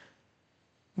place.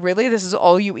 Really? This is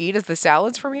all you eat is the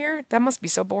salads from here? That must be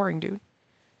so boring, dude.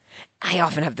 I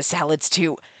often have the salads,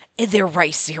 too. Their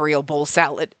rice cereal bowl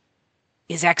salad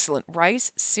is excellent.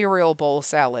 Rice cereal bowl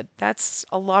salad. That's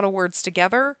a lot of words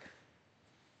together.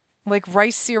 Like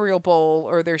rice cereal bowl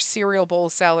or their cereal bowl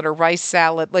salad or rice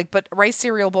salad. Like, but rice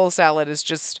cereal bowl salad is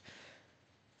just...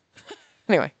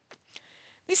 Anyway.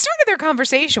 They started their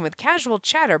conversation with casual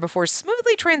chatter before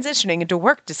smoothly transitioning into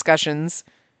work discussions.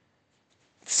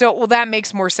 So, well, that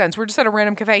makes more sense. We're just at a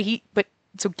random cafe.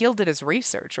 So Gil did his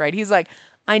research, right? He's like,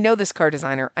 I know this car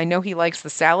designer. I know he likes the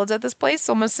salads at this place,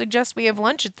 so I'm going to suggest we have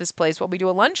lunch at this place while we do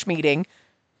a lunch meeting.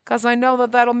 Because I know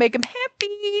that that'll make him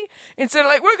happy. Instead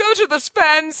of like, we'll go to this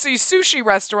fancy sushi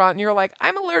restaurant. And you're like,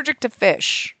 I'm allergic to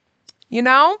fish. You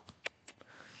know?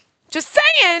 Just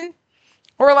saying.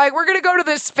 Or like, we're going to go to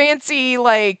this fancy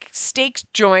like steak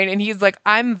joint. And he's like,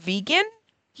 I'm vegan?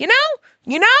 You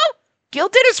know? Gil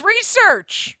did his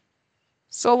research.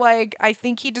 So like, I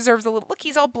think he deserves a little, look,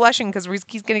 he's all blushing because he's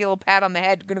going to get a little pat on the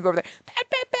head. Going to go over there. Pat,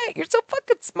 pat, pat. You're so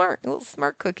fucking smart. A little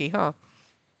smart cookie, huh?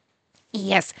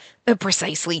 Yes,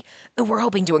 precisely. We're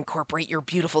hoping to incorporate your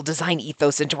beautiful design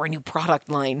ethos into our new product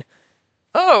line.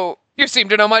 Oh, you seem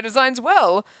to know my designs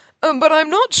well. But I'm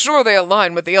not sure they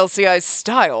align with the LCI's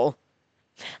style.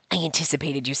 I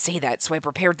anticipated you say that, so I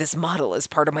prepared this model as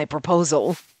part of my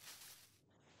proposal.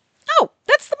 Oh,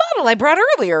 that's the model I brought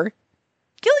earlier.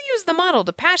 Gil used the model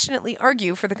to passionately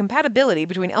argue for the compatibility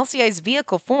between LCI's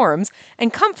vehicle forms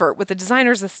and comfort with the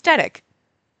designer's aesthetic.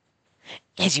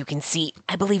 As you can see,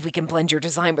 I believe we can blend your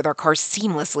design with our cars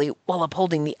seamlessly while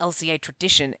upholding the LCI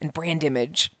tradition and brand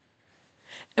image.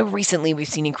 Recently, we've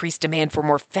seen increased demand for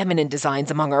more feminine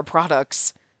designs among our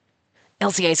products.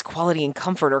 LCI's quality and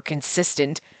comfort are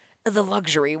consistent. The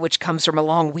luxury, which comes from a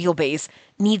long wheelbase,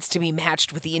 needs to be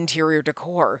matched with the interior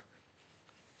decor.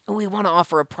 We want to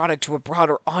offer a product to a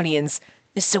broader audience,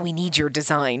 so we need your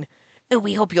design.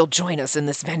 We hope you'll join us in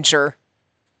this venture.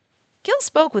 Gil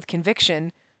spoke with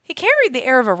conviction. He carried the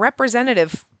air of a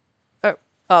representative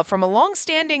from a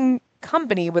long-standing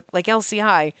company like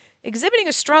LCI, exhibiting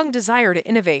a strong desire to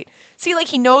innovate. See, like,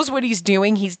 he knows what he's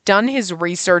doing. He's done his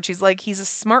research. He's a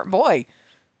smart boy.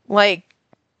 Like,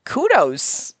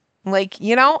 kudos. Like,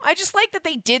 you know, I just like that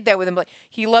they did that with him. Like,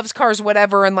 he loves cars,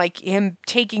 whatever, and like him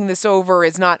taking this over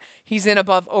is not, he's in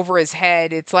above over his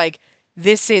head. It's like,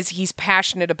 he's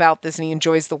passionate about this and he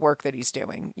enjoys the work that he's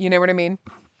doing. You know what I mean?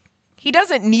 He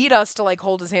doesn't need us to like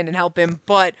hold his hand and help him,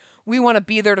 but we want to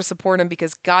be there to support him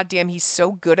because goddamn, he's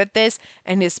so good at this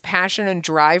and his passion and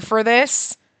drive for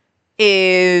this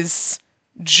is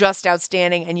just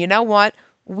outstanding. And you know what?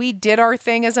 We did our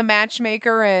thing as a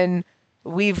matchmaker and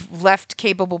we've left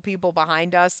capable people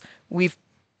behind us. We've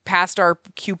passed our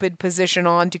Cupid position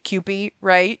on to Cupid,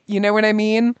 right? You know what I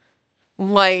mean?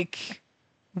 Like,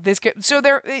 so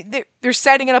they're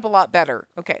setting it up a lot better.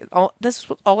 Okay, this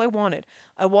is all I wanted.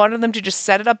 I wanted them to just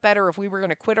set it up better. If we were going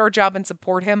to quit our job and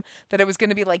support him, that it was going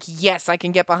to be like, yes, I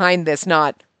can get behind this.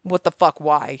 Not what the fuck?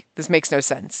 Why? This makes no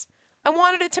sense. I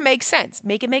wanted it to make sense.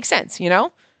 Make it make sense. You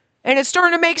know. And it's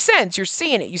starting to make sense. You're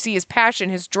seeing it. You see his passion,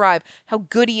 his drive, how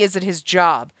good he is at his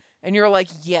job. And you're like,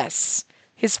 yes,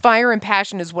 his fire and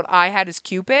passion is what I had as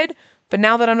Cupid. But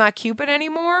now that I'm not Cupid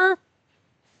anymore,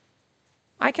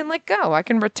 I can let go. I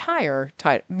can retire,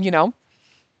 you know.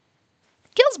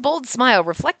 Gil's bold smile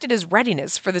reflected his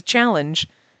readiness for the challenge.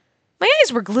 My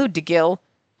eyes were glued to Gil.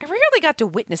 I rarely got to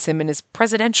witness him in his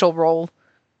presidential role.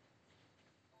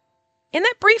 In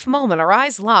that brief moment, our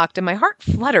eyes locked and my heart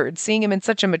fluttered seeing him in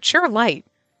such a mature light.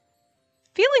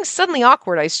 Feeling suddenly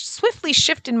awkward, I swiftly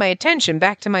shifted my attention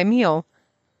back to my meal.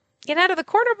 Yet out of the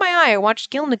corner of my eye, I watched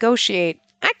Gil negotiate,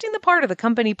 acting the part of the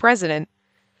company president.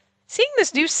 Seeing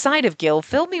this new side of Gil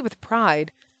filled me with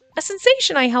pride, a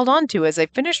sensation I held on to as I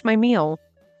finished my meal.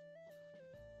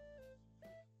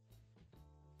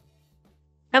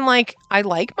 And like, I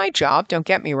like my job, don't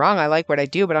get me wrong, I like what I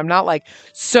do, but I'm not like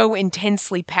so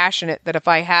intensely passionate that if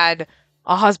I had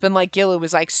a husband like Gil who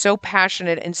was like so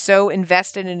passionate and so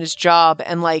invested in his job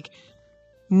and like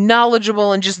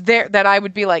knowledgeable and just there, that I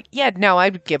would be like, yeah, no, I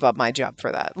would give up my job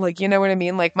for that. Like, you know what I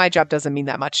mean? Like, my job doesn't mean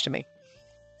that much to me.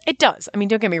 It does. I mean,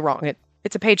 don't get me wrong.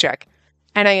 It's a paycheck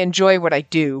and I enjoy what I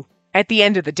do at the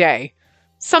end of the day.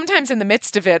 Sometimes in the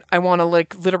midst of it, I want to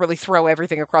like literally throw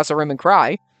everything across a room and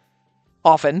cry.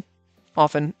 Often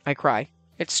I cry.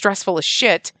 It's stressful as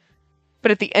shit, but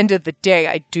at the end of the day,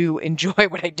 I do enjoy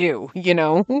what I do, you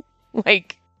know?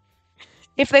 Like,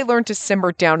 if they learn to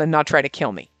simmer down and not try to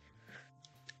kill me.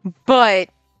 But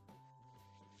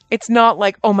it's not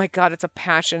like, oh my God, it's a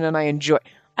passion and I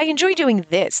enjoy doing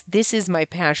this. This is my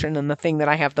passion and the thing that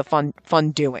I have the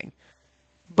fun doing.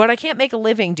 But I can't make a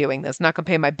living doing this, not gonna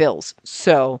pay my bills.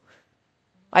 So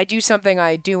I do something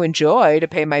I do enjoy to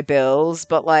pay my bills,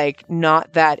 but like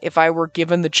not that if I were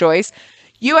given the choice,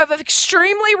 you have an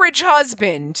extremely rich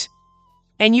husband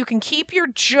and you can keep your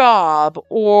job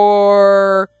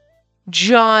or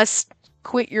just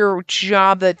quit your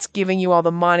job that's giving you all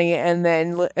the money and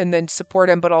then support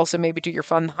him, but also maybe do your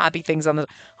fun hobby things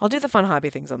I'll do the fun hobby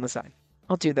things on the side.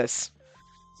 I'll do this.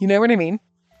 You know what I mean?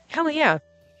 Hell yeah.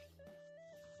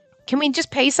 Can we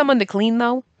just pay someone to clean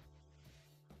though?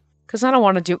 Because I don't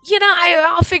want to do... You know,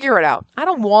 I'll figure it out. I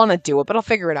don't want to do it, but I'll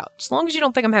figure it out. As long as you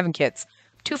don't think I'm having kids.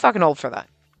 I'm too fucking old for that.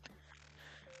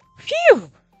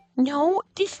 Phew! No,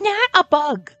 it's not a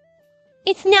bug.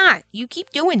 It's not. You keep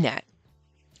doing that.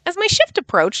 As my shift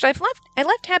approached, I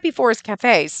left Happy Forest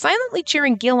Cafe, silently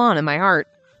cheering Gil on in my heart.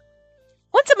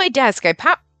 Once at my desk, I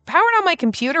powered on my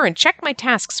computer and checked my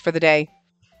tasks for the day.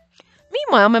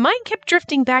 Meanwhile, my mind kept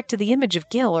drifting back to the image of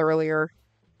Gil earlier.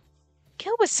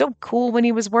 Gil was so cool when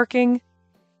he was working.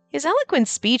 His eloquent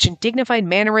speech and dignified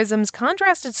mannerisms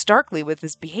contrasted starkly with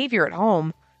his behavior at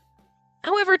home.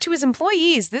 However, to his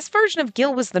employees, this version of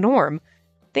Gil was the norm.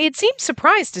 They had seemed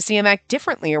surprised to see him act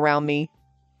differently around me.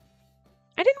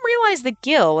 I didn't realize that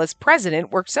Gil, as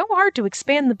president, worked so hard to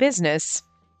expand the business.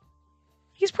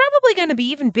 He's probably going to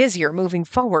be even busier moving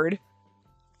forward.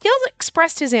 Gil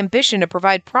expressed his ambition to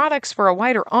provide products for a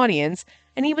wider audience,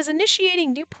 and he was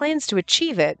initiating new plans to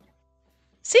achieve it.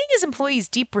 Seeing his employees'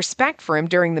 deep respect for him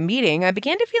during the meeting, I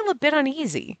began to feel a bit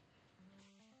uneasy.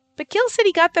 But Gil said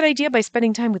he got that idea by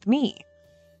spending time with me.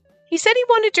 He said he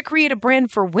wanted to create a brand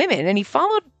for women, and he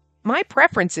followed my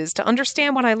preferences to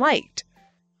understand what I liked.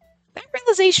 That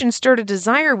realization stirred a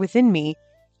desire within me,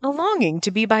 a longing to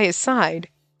be by his side.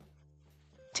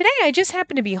 Today I just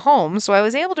happened to be home, so I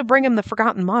was able to bring him the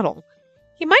forgotten model.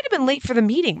 He might have been late for the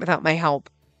meeting without my help.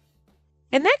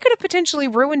 And that could have potentially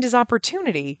ruined his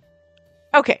opportunity.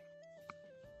 Okay.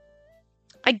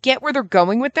 I get where they're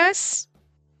going with this.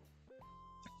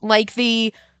 Like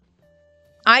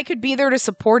I could be there to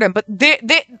support him, but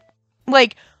I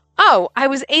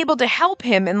was able to help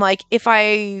him, and if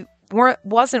I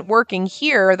wasn't working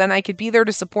here, then I could be there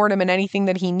to support him in anything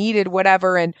that he needed,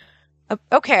 whatever, and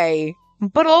okay.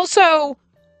 But also,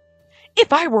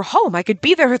 if I were home, I could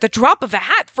be there at the drop of a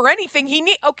hat for anything he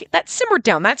needs. Okay, that simmered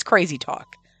down. That's crazy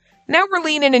talk. Now we're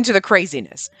leaning into the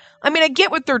craziness. I mean, I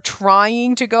get what they're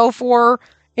trying to go for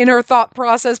in her thought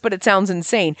process, but it sounds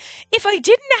insane. If I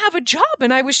didn't have a job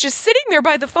and I was just sitting there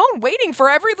by the phone waiting for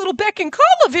every little beck and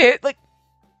call of it,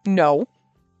 no.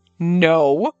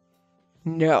 You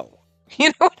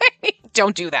know what I mean?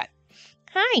 Don't do that.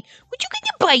 Hi, would you going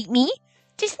to bite me?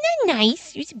 Isn't that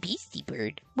nice? You're a beastie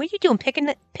bird. What are you doing? Pick a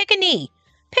knee. Pick a knee,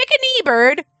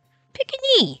 bird. Pick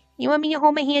a knee. You want me to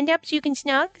hold my hand up so you can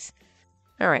snugs?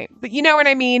 All right. But you know what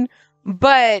I mean?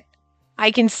 But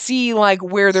I can see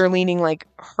where they're leaning,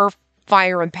 her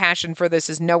fire and passion for this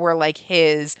is nowhere like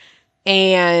his.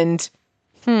 And,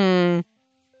 I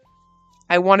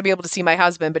want to be able to see my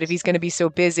husband, but if he's going to be so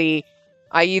busy,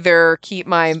 I either keep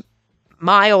my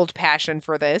mild passion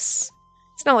for this.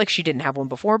 It's not like she didn't have one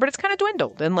before, but it's kind of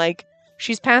dwindled. And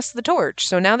she's passed the torch.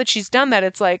 So now that she's done that,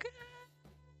 it's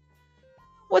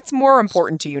what's more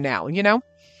important to you now, you know?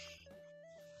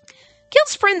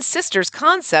 Gil's friend's sister's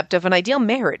concept of an ideal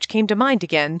marriage came to mind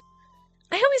again.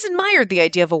 I always admired the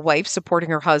idea of a wife supporting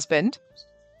her husband.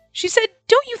 She said,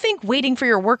 "Don't you think waiting for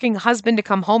your working husband to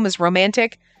come home is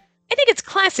romantic?" I think it's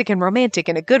classic and romantic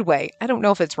in a good way. I don't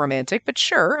know if it's romantic, but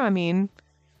sure, I mean,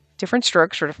 different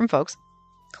strokes for different folks.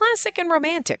 Classic and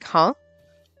romantic, huh?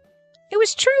 It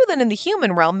was true that in the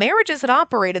human realm, marriages had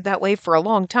operated that way for a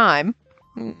long time.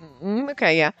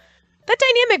 Okay, yeah. That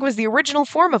dynamic was the original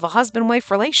form of a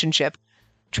husband-wife relationship.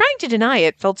 Trying to deny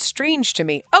it felt strange to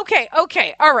me. Okay,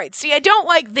 all right. See, I don't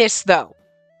like this, though.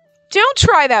 Don't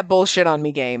try that bullshit on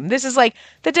me, game. This is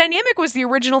the dynamic was the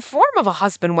original form of a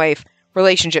husband-wife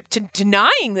relationship.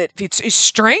 Denying that is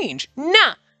strange.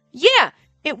 Nah. Yeah,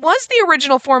 it was the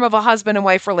original form of a husband and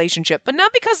wife relationship, but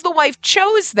not because the wife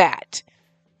chose that.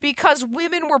 Because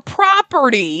women were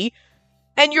property,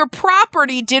 and your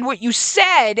property did what you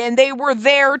said, and they were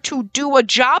there to do a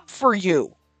job for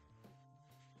you.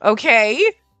 Okay?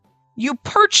 You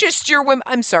purchased your women.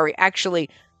 I'm sorry, actually,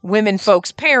 women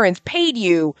folks' parents paid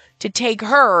you to take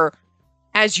her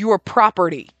as your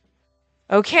property.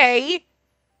 Okay?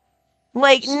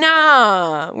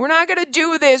 Nah, we're not gonna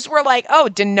do this. We're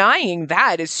denying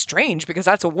that is strange because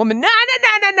that's a woman. No,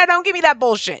 don't give me that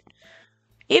bullshit.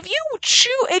 If you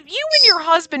and your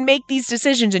husband make these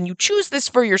decisions and you choose this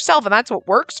for yourself and that's what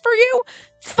works for you,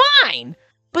 fine.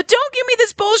 But don't give me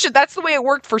this bullshit. That's the way it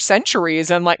worked for centuries.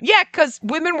 And yeah, because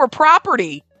women were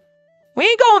property. We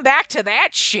ain't going back to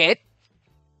that shit.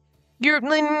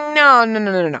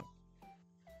 No.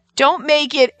 Don't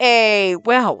make it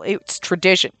it's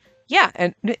tradition. Yeah,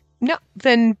 and no,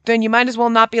 then you might as well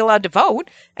not be allowed to vote,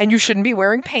 and you shouldn't be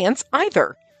wearing pants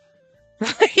either.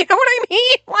 You know what I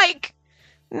mean?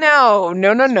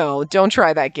 No. Don't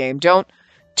try that game. Don't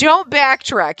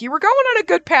backtrack. You were going on a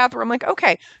good path where I'm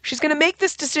okay, she's going to make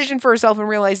this decision for herself and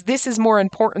realize this is more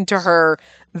important to her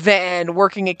than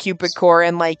working at Cupid Core,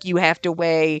 and you have to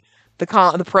weigh the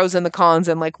pros and the cons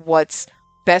and what's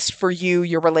best for you,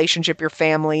 your relationship, your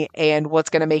family, and what's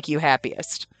going to make you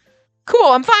happiest.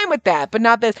 Cool, I'm fine with that, but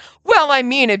not this. Well, I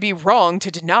mean, it'd be wrong to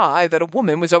deny that a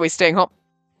woman was always staying home.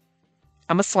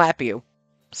 I'm gonna slap you.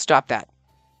 Stop that.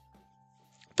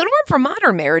 The norm for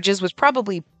modern marriages was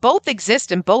probably both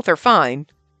exist and both are fine.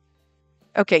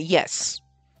 Okay, yes.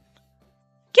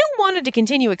 Gil wanted to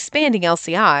continue expanding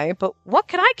LCI, but what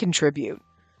could I contribute?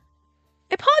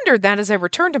 I pondered that as I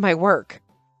returned to my work.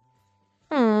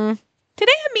 Today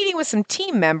I'm meeting with some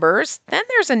team members, then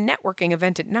there's a networking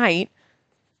event at night.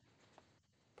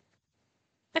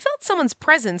 I felt someone's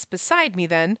presence beside me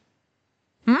then.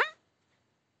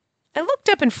 I looked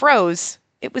up and froze.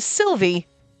 It was Sylvie.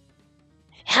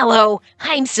 Hello,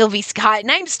 I'm Sylvie Scott,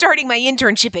 and I'm starting my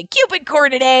internship at Cupid Corps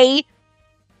today.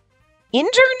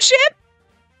 Internship?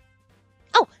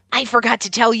 Oh, I forgot to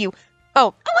tell you. I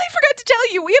forgot to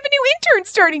tell you. We have a new intern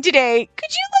starting today. Could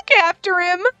you look after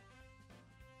him?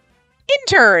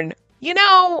 Intern.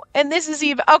 And this is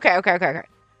even... Okay.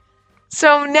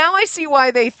 So now I see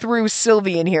why they threw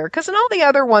Sylvie in here. Because in all the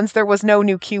other ones, there was no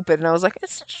new Cupid. And I was like,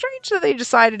 it's strange that they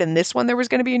decided in this one there was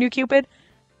going to be a new Cupid.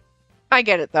 I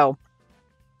get it, though.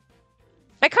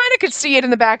 I kind of could see it in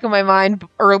the back of my mind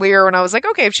earlier when I was like,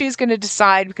 okay, if she's going to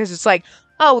decide, because it's like,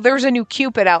 oh, there's a new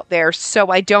Cupid out there, so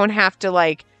I don't have to,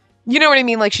 like, you know what I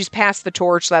mean? Like, she's passed the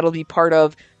torch, that'll be part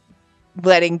of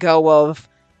letting go of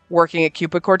working at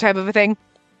Cupid Corps type of a thing.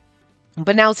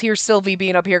 But now here's Sylvie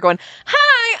being up here going,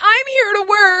 hi, I'm here to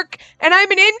work, and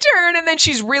I'm an intern, and then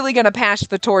she's really going to pass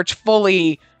the torch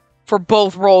fully for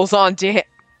both roles onto him.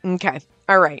 Okay,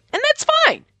 all right. And that's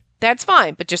fine. That's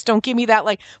fine, but just don't give me that,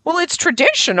 like, well, it's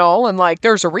traditional, and, like,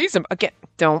 there's a reason. Again,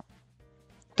 don't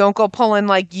go pulling,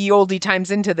 like, ye olde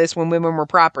times into this when women were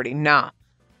property. Nah.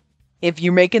 If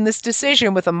you're making this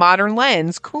decision with a modern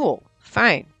lens, cool.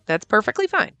 Fine. That's perfectly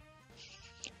fine.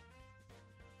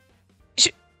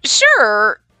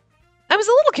 Sure. I was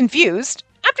a little confused.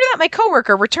 After that, my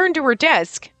coworker returned to her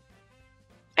desk.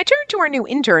 I turned to our new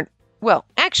intern. Well,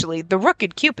 actually, the rookie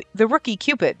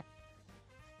Cupid.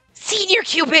 Senior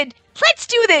Cupid, let's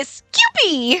do this!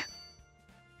 Cupid!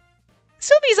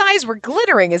 Sylvie's eyes were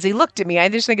glittering as he looked at me. I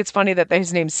just think it's funny that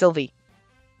his name's Sylvie.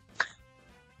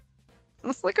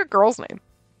 It's like a girl's name.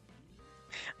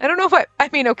 I don't know if I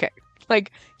mean, okay.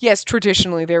 Like, yes,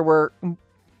 traditionally there were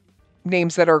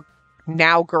names that are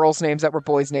now girls' names that were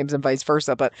boys' names and vice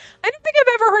versa, but I don't think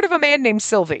I've ever heard of a man named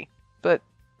Sylvie. But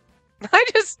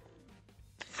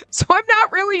so I'm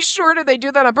not really sure, did they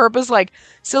do that on purpose? Like,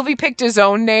 Sylvie picked his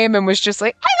own name and was just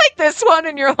like, I like this one,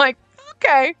 and you're like,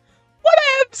 okay,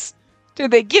 whatevs.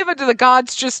 Did they give it to the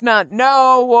gods just not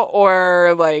know,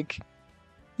 or, like,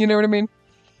 you know what I mean?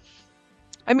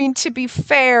 I mean, to be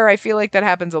fair, I feel like that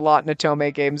happens a lot in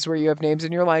Otome games where you have names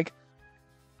and you're like,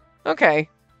 okay,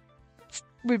 it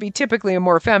would be typically a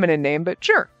more feminine name, but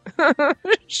sure.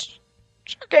 Sure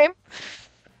game.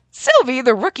 Sylvie,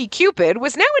 the rookie Cupid,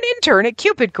 was now an intern at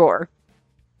Cupid Corps.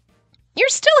 You're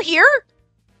still here?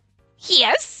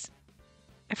 Yes.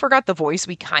 I forgot the voice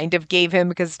we kind of gave him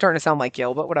because it's starting to sound like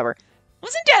Gil, but whatever.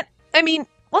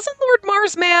 Wasn't Lord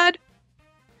Mars mad?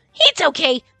 It's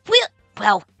okay.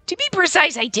 Well, to be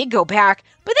precise, I did go back,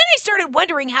 but then I started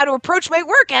wondering how to approach my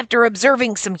work after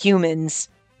observing some humans.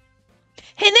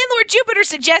 And then Lord Jupiter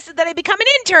suggested that I become an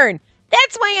intern.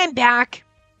 That's why I'm back.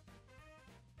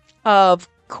 Of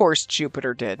course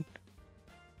Jupiter did.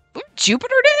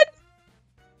 Jupiter did?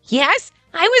 Yes,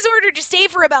 I was ordered to stay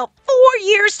for about 4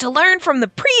 years to learn from the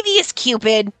previous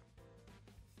Cupid.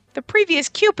 The previous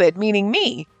Cupid, meaning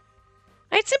me.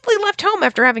 I had simply left home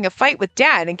after having a fight with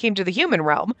Dad and came to the human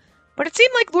realm, but it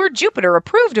seemed like Lord Jupiter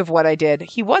approved of what I did.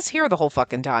 He was here the whole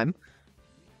fucking time.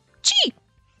 Gee,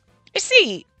 I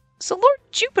see. So Lord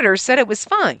Jupiter said it was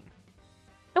fine.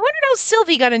 I wondered how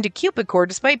Sylvie got into Cupid Corps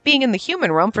despite being in the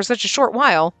human realm for such a short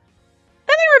while.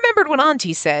 Then I remembered what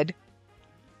Auntie said.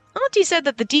 Auntie said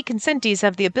that the deconsentees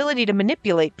have the ability to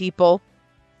manipulate people.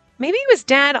 Maybe it was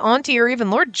Dad, Auntie, or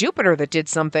even Lord Jupiter that did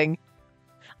something.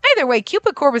 Either way,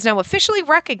 Cupid Corps was now officially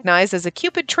recognized as a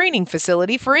Cupid training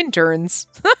facility for interns.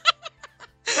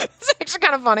 It's actually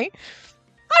kind of funny.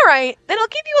 All right, then I'll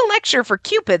give you a lecture for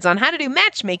Cupids on how to do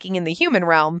matchmaking in the human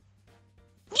realm.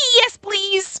 Yes,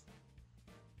 please.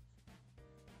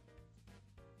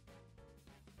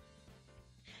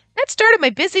 That started my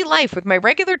busy life with my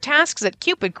regular tasks at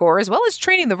Cupid Corps as well as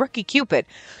training the rookie Cupid.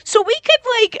 So we could,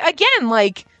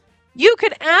 you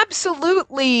could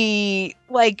absolutely,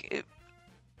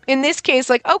 in this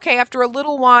case, okay, after a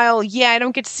little while, yeah, I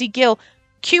don't get to see Gil.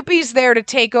 Cupid's there to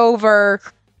take over,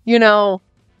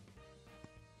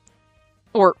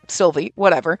 or Sylvie,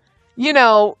 whatever.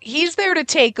 He's there to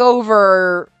take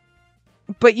over,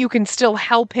 but you can still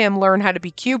help him learn how to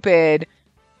be Cupid,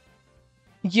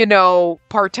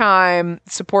 part-time,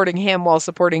 supporting him while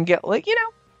supporting Gil.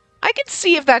 I could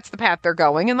see if that's the path they're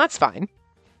going, and that's fine.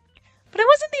 But I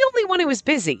wasn't the only one who was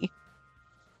busy.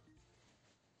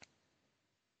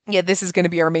 Yeah, this is going to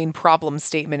be our main problem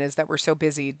statement, is that we're so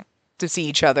busy to see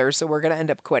each other, so we're going to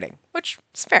end up quitting, which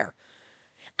is fair.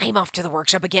 I'm off to the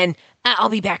workshop again. I'll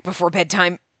be back before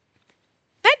bedtime.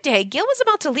 That day, Gil was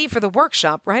about to leave for the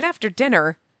workshop right after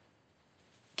dinner.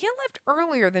 Gil left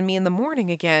earlier than me in the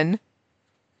morning again.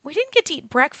 We didn't get to eat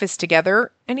breakfast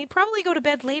together, and he'd probably go to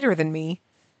bed later than me.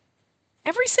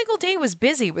 Every single day was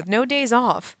busy with no days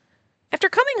off. After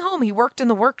coming home, he worked in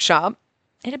the workshop.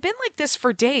 It had been like this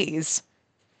for days.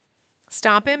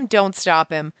 Stop him? Don't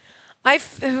stop him. I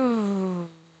feel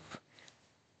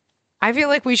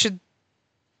like we should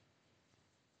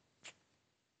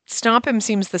stop him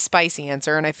seems the spicy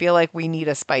answer, and I feel like we need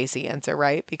a spicy answer,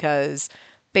 right? Because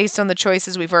based on the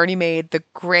choices we've already made, the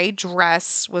gray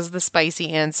dress was the spicy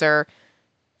answer.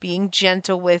 Being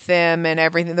gentle with him and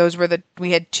everything.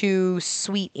 We had 2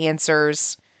 sweet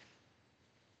answers.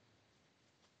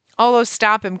 Although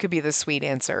stop him could be the sweet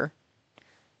answer.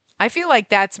 I feel like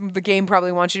that's the game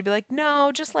probably wants you to be like,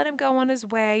 no, just let him go on his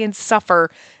way and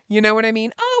suffer. You know what I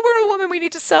mean? Oh, we're a woman. We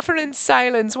need to suffer in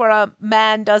silence where a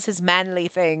man does his manly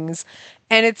things.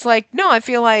 And it's like, no, I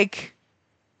feel like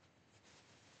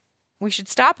we should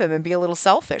stop him and be a little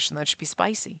selfish, and that should be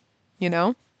spicy, you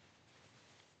know?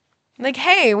 Like,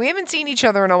 hey, we haven't seen each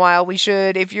other in a while. We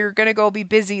should, if you're going to go be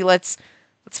busy, let's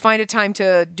find a time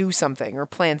to do something or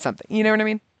plan something. You know what I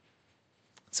mean?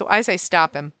 So I say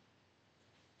stop him.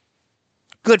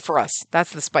 Good for us.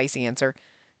 That's the spicy answer.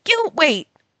 Gil, wait.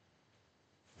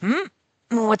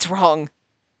 What's wrong?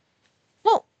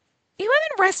 Well, you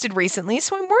haven't rested recently,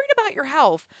 so I'm worried about your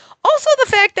health. Also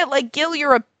the fact that, like, Gil,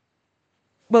 you're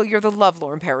the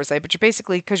lovelorn parasite, but you're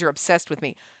basically, because you're obsessed with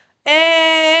me.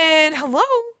 And hello?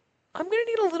 I'm going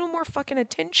to need a little more fucking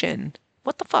attention.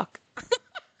 What the fuck?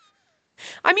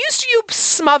 I'm used to you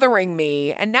smothering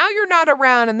me, and now you're not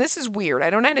around, and this is weird. I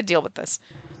don't know how to deal with this.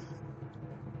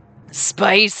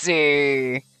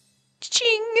 Spicy.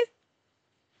 Ching.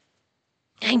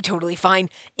 I'm totally fine.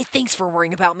 Thanks for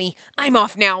worrying about me. I'm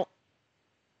off now.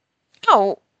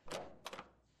 Oh.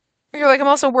 You're like, I'm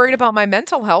also worried about my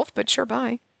mental health, but sure,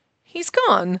 bye. He's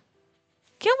gone.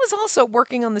 Gil was also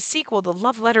working on the sequel to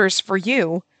Love Letters for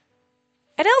You.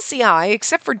 At LCI,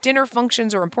 except for dinner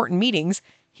functions or important meetings,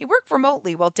 he worked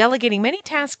remotely while delegating many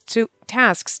tasks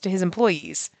to his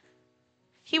employees.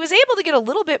 He was able to get a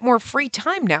little bit more free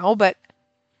time now, but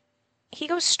he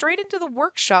goes straight into the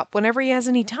workshop whenever he has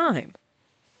any time.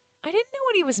 I didn't know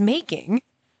what he was making,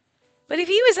 but if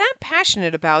he was that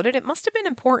passionate about it, it must have been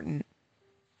important.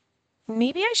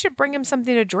 Maybe I should bring him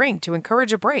something to drink to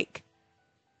encourage a break.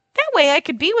 That way I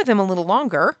could be with him a little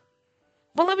longer.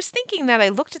 While I was thinking that, I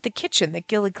looked at the kitchen that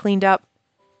Gil had cleaned up.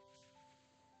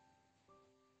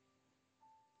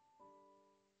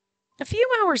 A few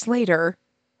hours later...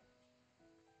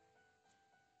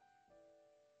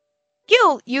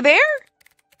 Gil, you there?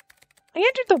 I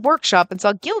entered the workshop and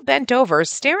saw Gil bent over,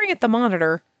 staring at the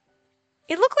monitor.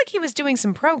 It looked like he was doing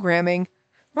some programming.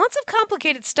 Lots of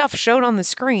complicated stuff showed on the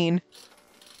screen.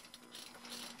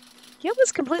 Gil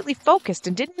was completely focused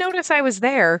and didn't notice I was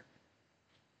there.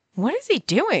 What is he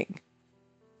doing?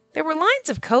 There were lines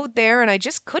of code there, and I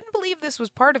just couldn't believe this was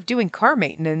part of doing car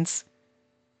maintenance.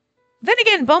 Then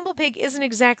again, Bumblepig isn't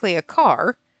exactly a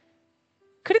car.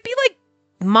 Could it be like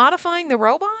modifying the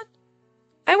robot?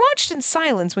 I watched in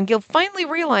silence when Gil finally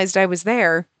realized I was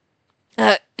there.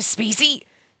 Spacey,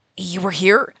 you were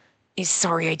here?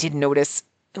 Sorry, I didn't notice.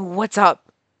 What's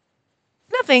up?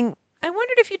 Nothing. I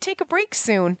wondered if you'd take a break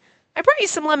soon. I brought you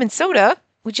some lemon soda.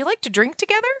 Would you like to drink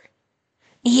together?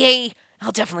 Yay!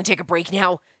 I'll definitely take a break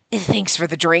now. Thanks for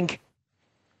the drink.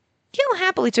 Gil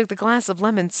happily took the glass of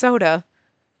lemon soda.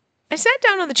 I sat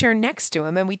down on the chair next to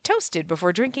him, and we toasted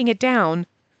before drinking it down.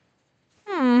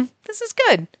 This is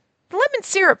good. The lemon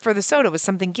syrup for the soda was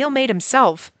something Gil made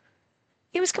himself.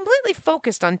 He was completely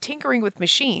focused on tinkering with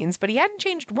machines, but he hadn't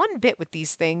changed one bit with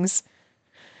these things.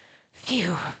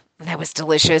 Phew, that was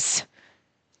delicious.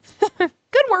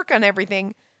 Good work on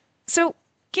everything. So,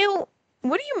 Gil,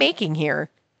 what are you making here?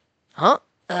 Huh?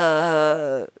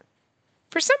 For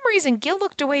some reason, Gil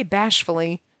looked away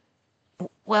bashfully.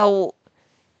 Well,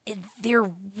 there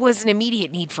was an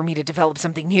immediate need for me to develop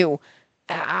something new.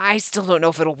 I still don't know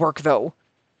if it'll work, though.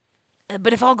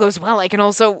 But if all goes well, I can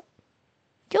also...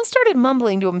 Gil started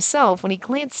mumbling to himself when he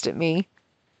glanced at me.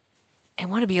 I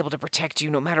want to be able to protect you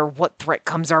no matter what threat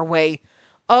comes our way.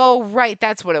 Oh, right,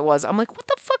 that's what it was. I'm like, what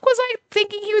the fuck was I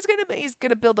thinking he was going to... He's going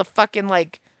to build a fucking,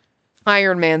 like,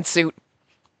 Iron Man suit.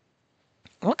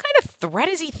 What kind of threat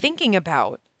is he thinking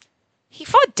about? He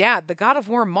fought Dad, the god of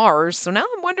war Mars, so now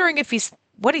I'm wondering if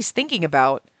what he's thinking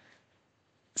about.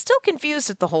 Still confused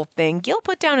at the whole thing, Gil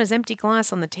put down his empty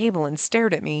glass on the table and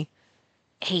stared at me.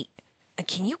 Hey,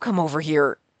 can you come over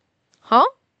here? Huh?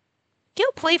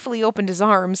 Gil playfully opened his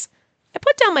arms. I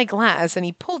put down my glass and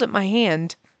he pulled at my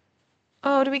hand.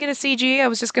 Oh, do we get a CG? I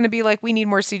was just going to be like, we need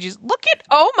more CGs. Look at,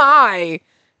 oh my!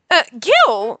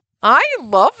 Gil, I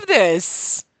love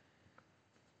this.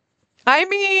 I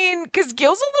mean, because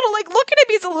Gil's a little, like, look at him,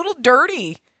 he's a little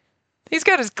dirty. He's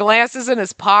got his glasses in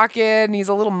his pocket, and he's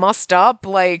a little mussed up,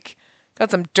 like, Got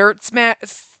some dirt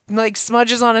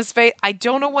smudges on his face. I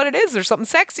don't know what it is. There's something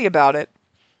sexy about it.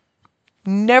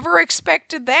 Never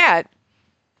expected that.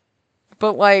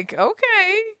 But like,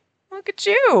 okay, look at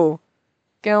you.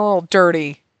 Getting a little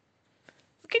dirty.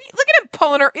 Look at him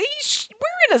pulling her. We're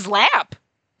in his lap.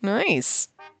 Nice.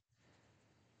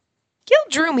 Gil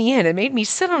drew me in and made me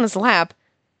sit on his lap.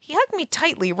 He hugged me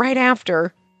tightly right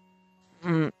after.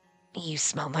 You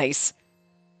smell nice.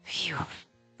 Phew,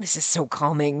 this is so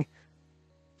calming.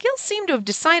 Gil seemed to have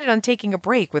decided on taking a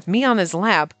break with me on his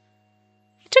lap.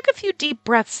 He took a few deep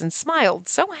breaths and smiled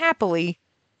so happily.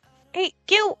 Hey,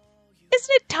 Gil,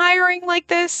 isn't it tiring like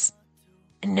this?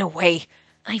 No way.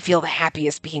 I feel the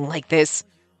happiest being like this.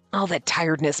 All that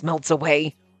tiredness melts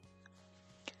away.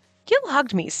 Gil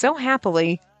hugged me so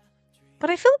happily, but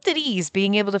I felt at ease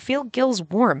being able to feel Gil's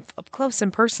warmth up close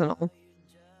and personal.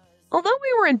 Although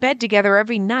we were in bed together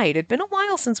every night, it had been a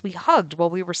while since we hugged while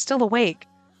we were still awake.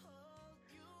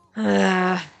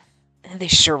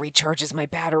 This sure recharges my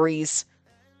batteries.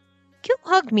 Gil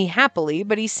hugged me happily,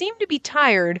 but he seemed to be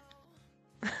tired.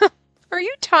 Are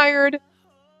you tired?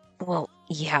 Well,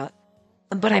 yeah,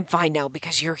 but I'm fine now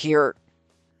because you're here.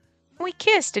 We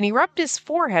kissed, and he rubbed his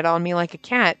forehead on me like a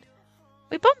cat.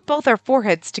 We bumped both our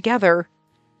foreheads together.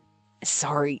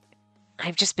 Sorry,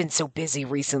 I've just been so busy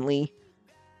recently.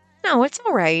 No, it's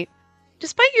all right.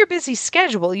 Despite your busy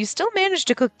schedule, you still managed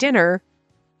to cook dinner.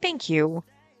 Thank you.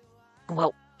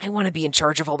 Well, I want to be in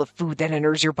charge of all the food that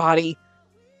enters your body.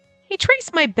 He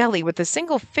traced my belly with a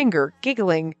single finger,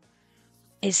 giggling.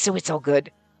 So it's all good.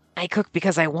 I cook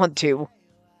because I want to.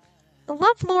 The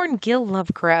lovelorn Gil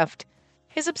Lovecraft.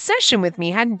 His obsession with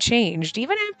me hadn't changed,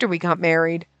 even after we got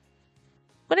married.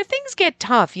 But if things get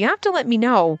tough, you have to let me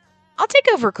know. I'll take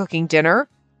over cooking dinner.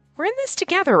 We're in this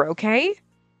together, okay?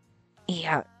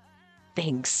 Yeah,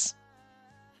 thanks.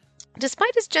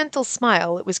 Despite his gentle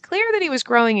smile, it was clear that he was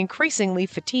growing increasingly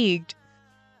fatigued.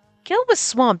 Gil was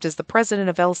swamped as the president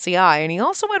of LCI, and he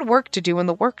also had work to do in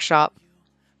the workshop.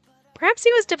 Perhaps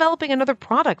he was developing another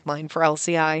product line for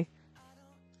LCI.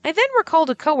 I then recalled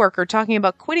a coworker talking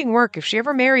about quitting work if she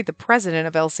ever married the president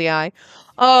of LCI.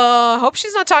 Hope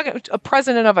she's not talking a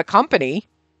president of a company.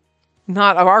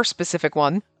 Not of our specific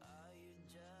one.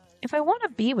 If I want to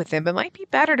be with him, it might be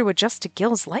better to adjust to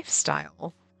Gil's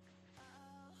lifestyle.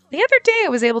 The other day I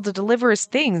was able to deliver his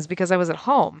things because I was at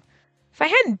home. If I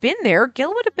hadn't been there,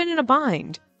 Gil would have been in a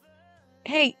bind.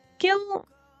 Hey, Gil...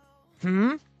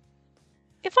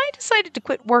 If I decided to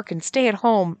quit work and stay at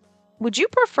home, would you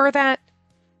prefer that?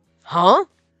 Huh?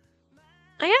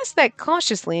 I asked that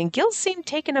cautiously, and Gil seemed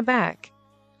taken aback.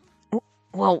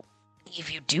 Well,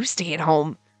 if you do stay at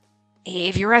home,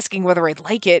 if you're asking whether I'd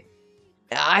like it,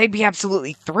 I'd be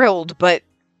absolutely thrilled, but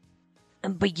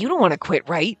you don't want to quit,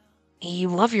 right? You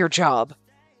love your job.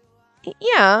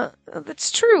 Yeah, that's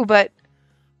true, but...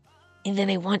 And then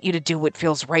I want you to do what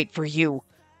feels right for you.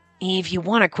 If you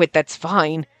want to quit, that's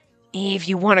fine. If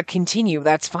you want to continue,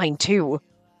 that's fine too.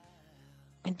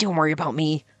 And don't worry about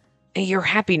me. Your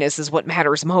happiness is what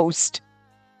matters most.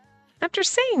 After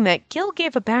saying that, Gil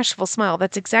gave a bashful smile.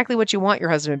 That's exactly what you want your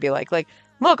husband to be like. Like,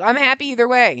 look, I'm happy either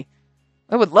way.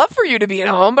 I would love for you to be at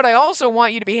home, but I also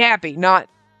want you to be happy, not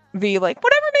be like,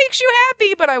 whatever makes you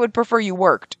happy, but I would prefer you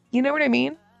worked. You know what I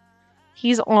mean?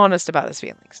 He's honest about his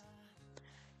feelings.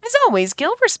 As always,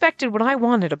 Gil respected what I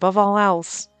wanted above all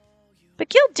else. But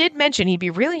Gil did mention he'd be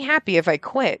really happy if I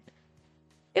quit.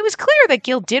 It was clear that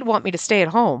Gil did want me to stay at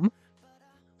home.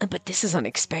 But this is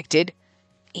unexpected.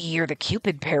 You're the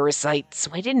Cupid parasite,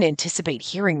 so I didn't anticipate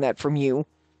hearing that from you.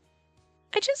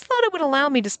 I just thought it would allow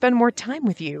me to spend more time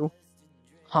with you.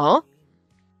 Huh?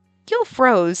 Gil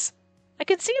froze. I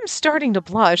could see him starting to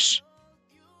blush.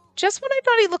 Just when I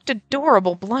thought he looked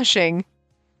adorable blushing.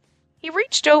 He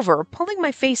reached over, pulling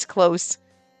my face close.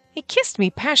 He kissed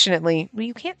me passionately. Well,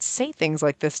 you can't say things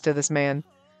like this to this man.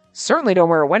 Certainly don't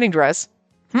wear a wedding dress.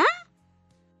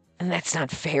 And that's not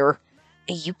fair.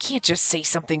 You can't just say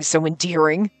something so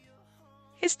endearing.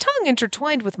 His tongue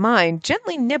intertwined with mine,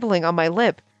 gently nibbling on my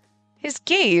lip. His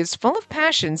gaze, full of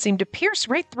passion, seemed to pierce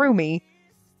right through me.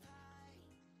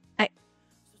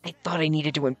 I thought I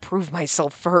needed to improve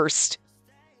myself first.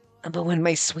 But when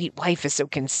my sweet wife is so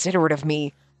considerate of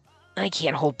me, I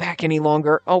can't hold back any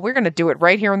longer. Oh, we're going to do it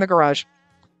right here in the garage.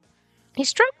 He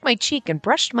stroked my cheek and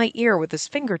brushed my ear with his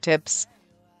fingertips.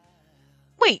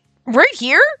 Wait, right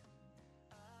here?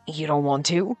 You don't want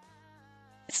to?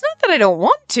 It's not that I don't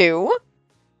want to.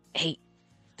 Hey,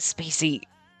 Spacey,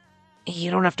 you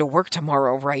don't have to work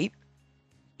tomorrow, right?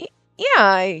 Yeah,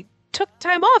 I took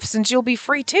time off since you'll be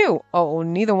free too. Oh,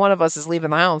 neither one of us is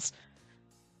leaving the house.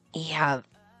 Yeah,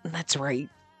 that's right.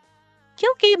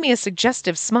 Gil gave me a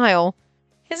suggestive smile.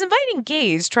 His inviting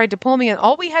gaze tried to pull me in.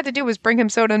 All we had to do was bring him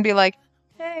soda and be like,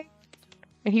 hey.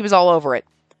 And he was all over it.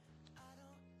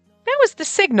 That was the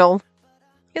signal.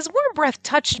 His warm breath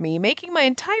touched me, making my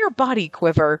entire body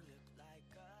quiver.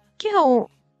 Gil,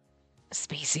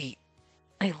 Spacey,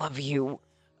 I love you.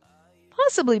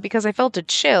 Possibly because I felt a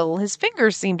chill, his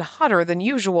fingers seemed hotter than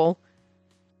usual.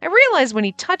 I realized when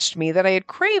he touched me that I had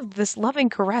craved this loving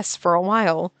caress for a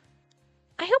while.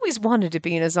 I always wanted to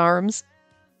be in his arms.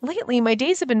 Lately, my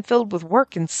days have been filled with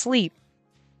work and sleep.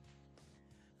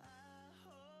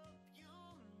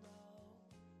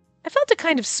 I felt a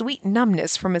kind of sweet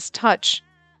numbness from his touch.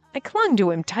 I clung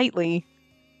to him tightly.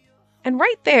 And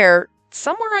right there,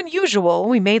 somewhere unusual,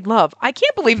 we made love. I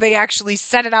can't believe they actually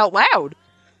said it out loud.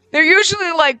 They're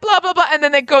usually like, blah, blah, blah, and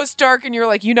then it goes dark and you're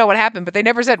like, you know what happened, but they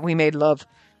never said, we made love.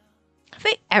 Have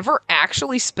they ever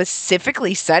actually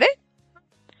specifically said it?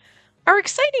 Our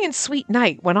exciting and sweet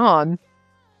night went on.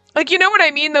 Like, you know what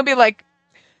I mean? They'll be like,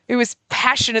 it was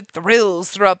passionate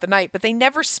thrills throughout the night, but they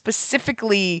never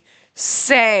specifically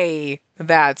say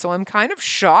that. So I'm kind of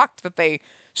shocked that they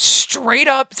straight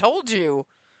up told you.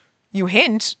 You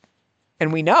hint,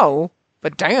 and we know,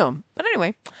 but damn. But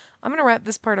anyway, I'm going to wrap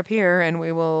this part up here, and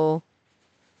we're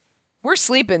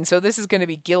sleeping, so this is going to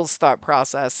be Gil's thought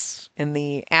process in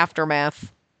the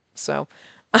aftermath. So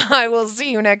I will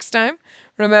see you next time.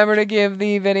 Remember to give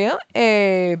the video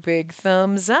a big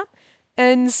thumbs up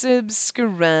and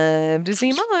subscribe to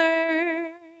see more.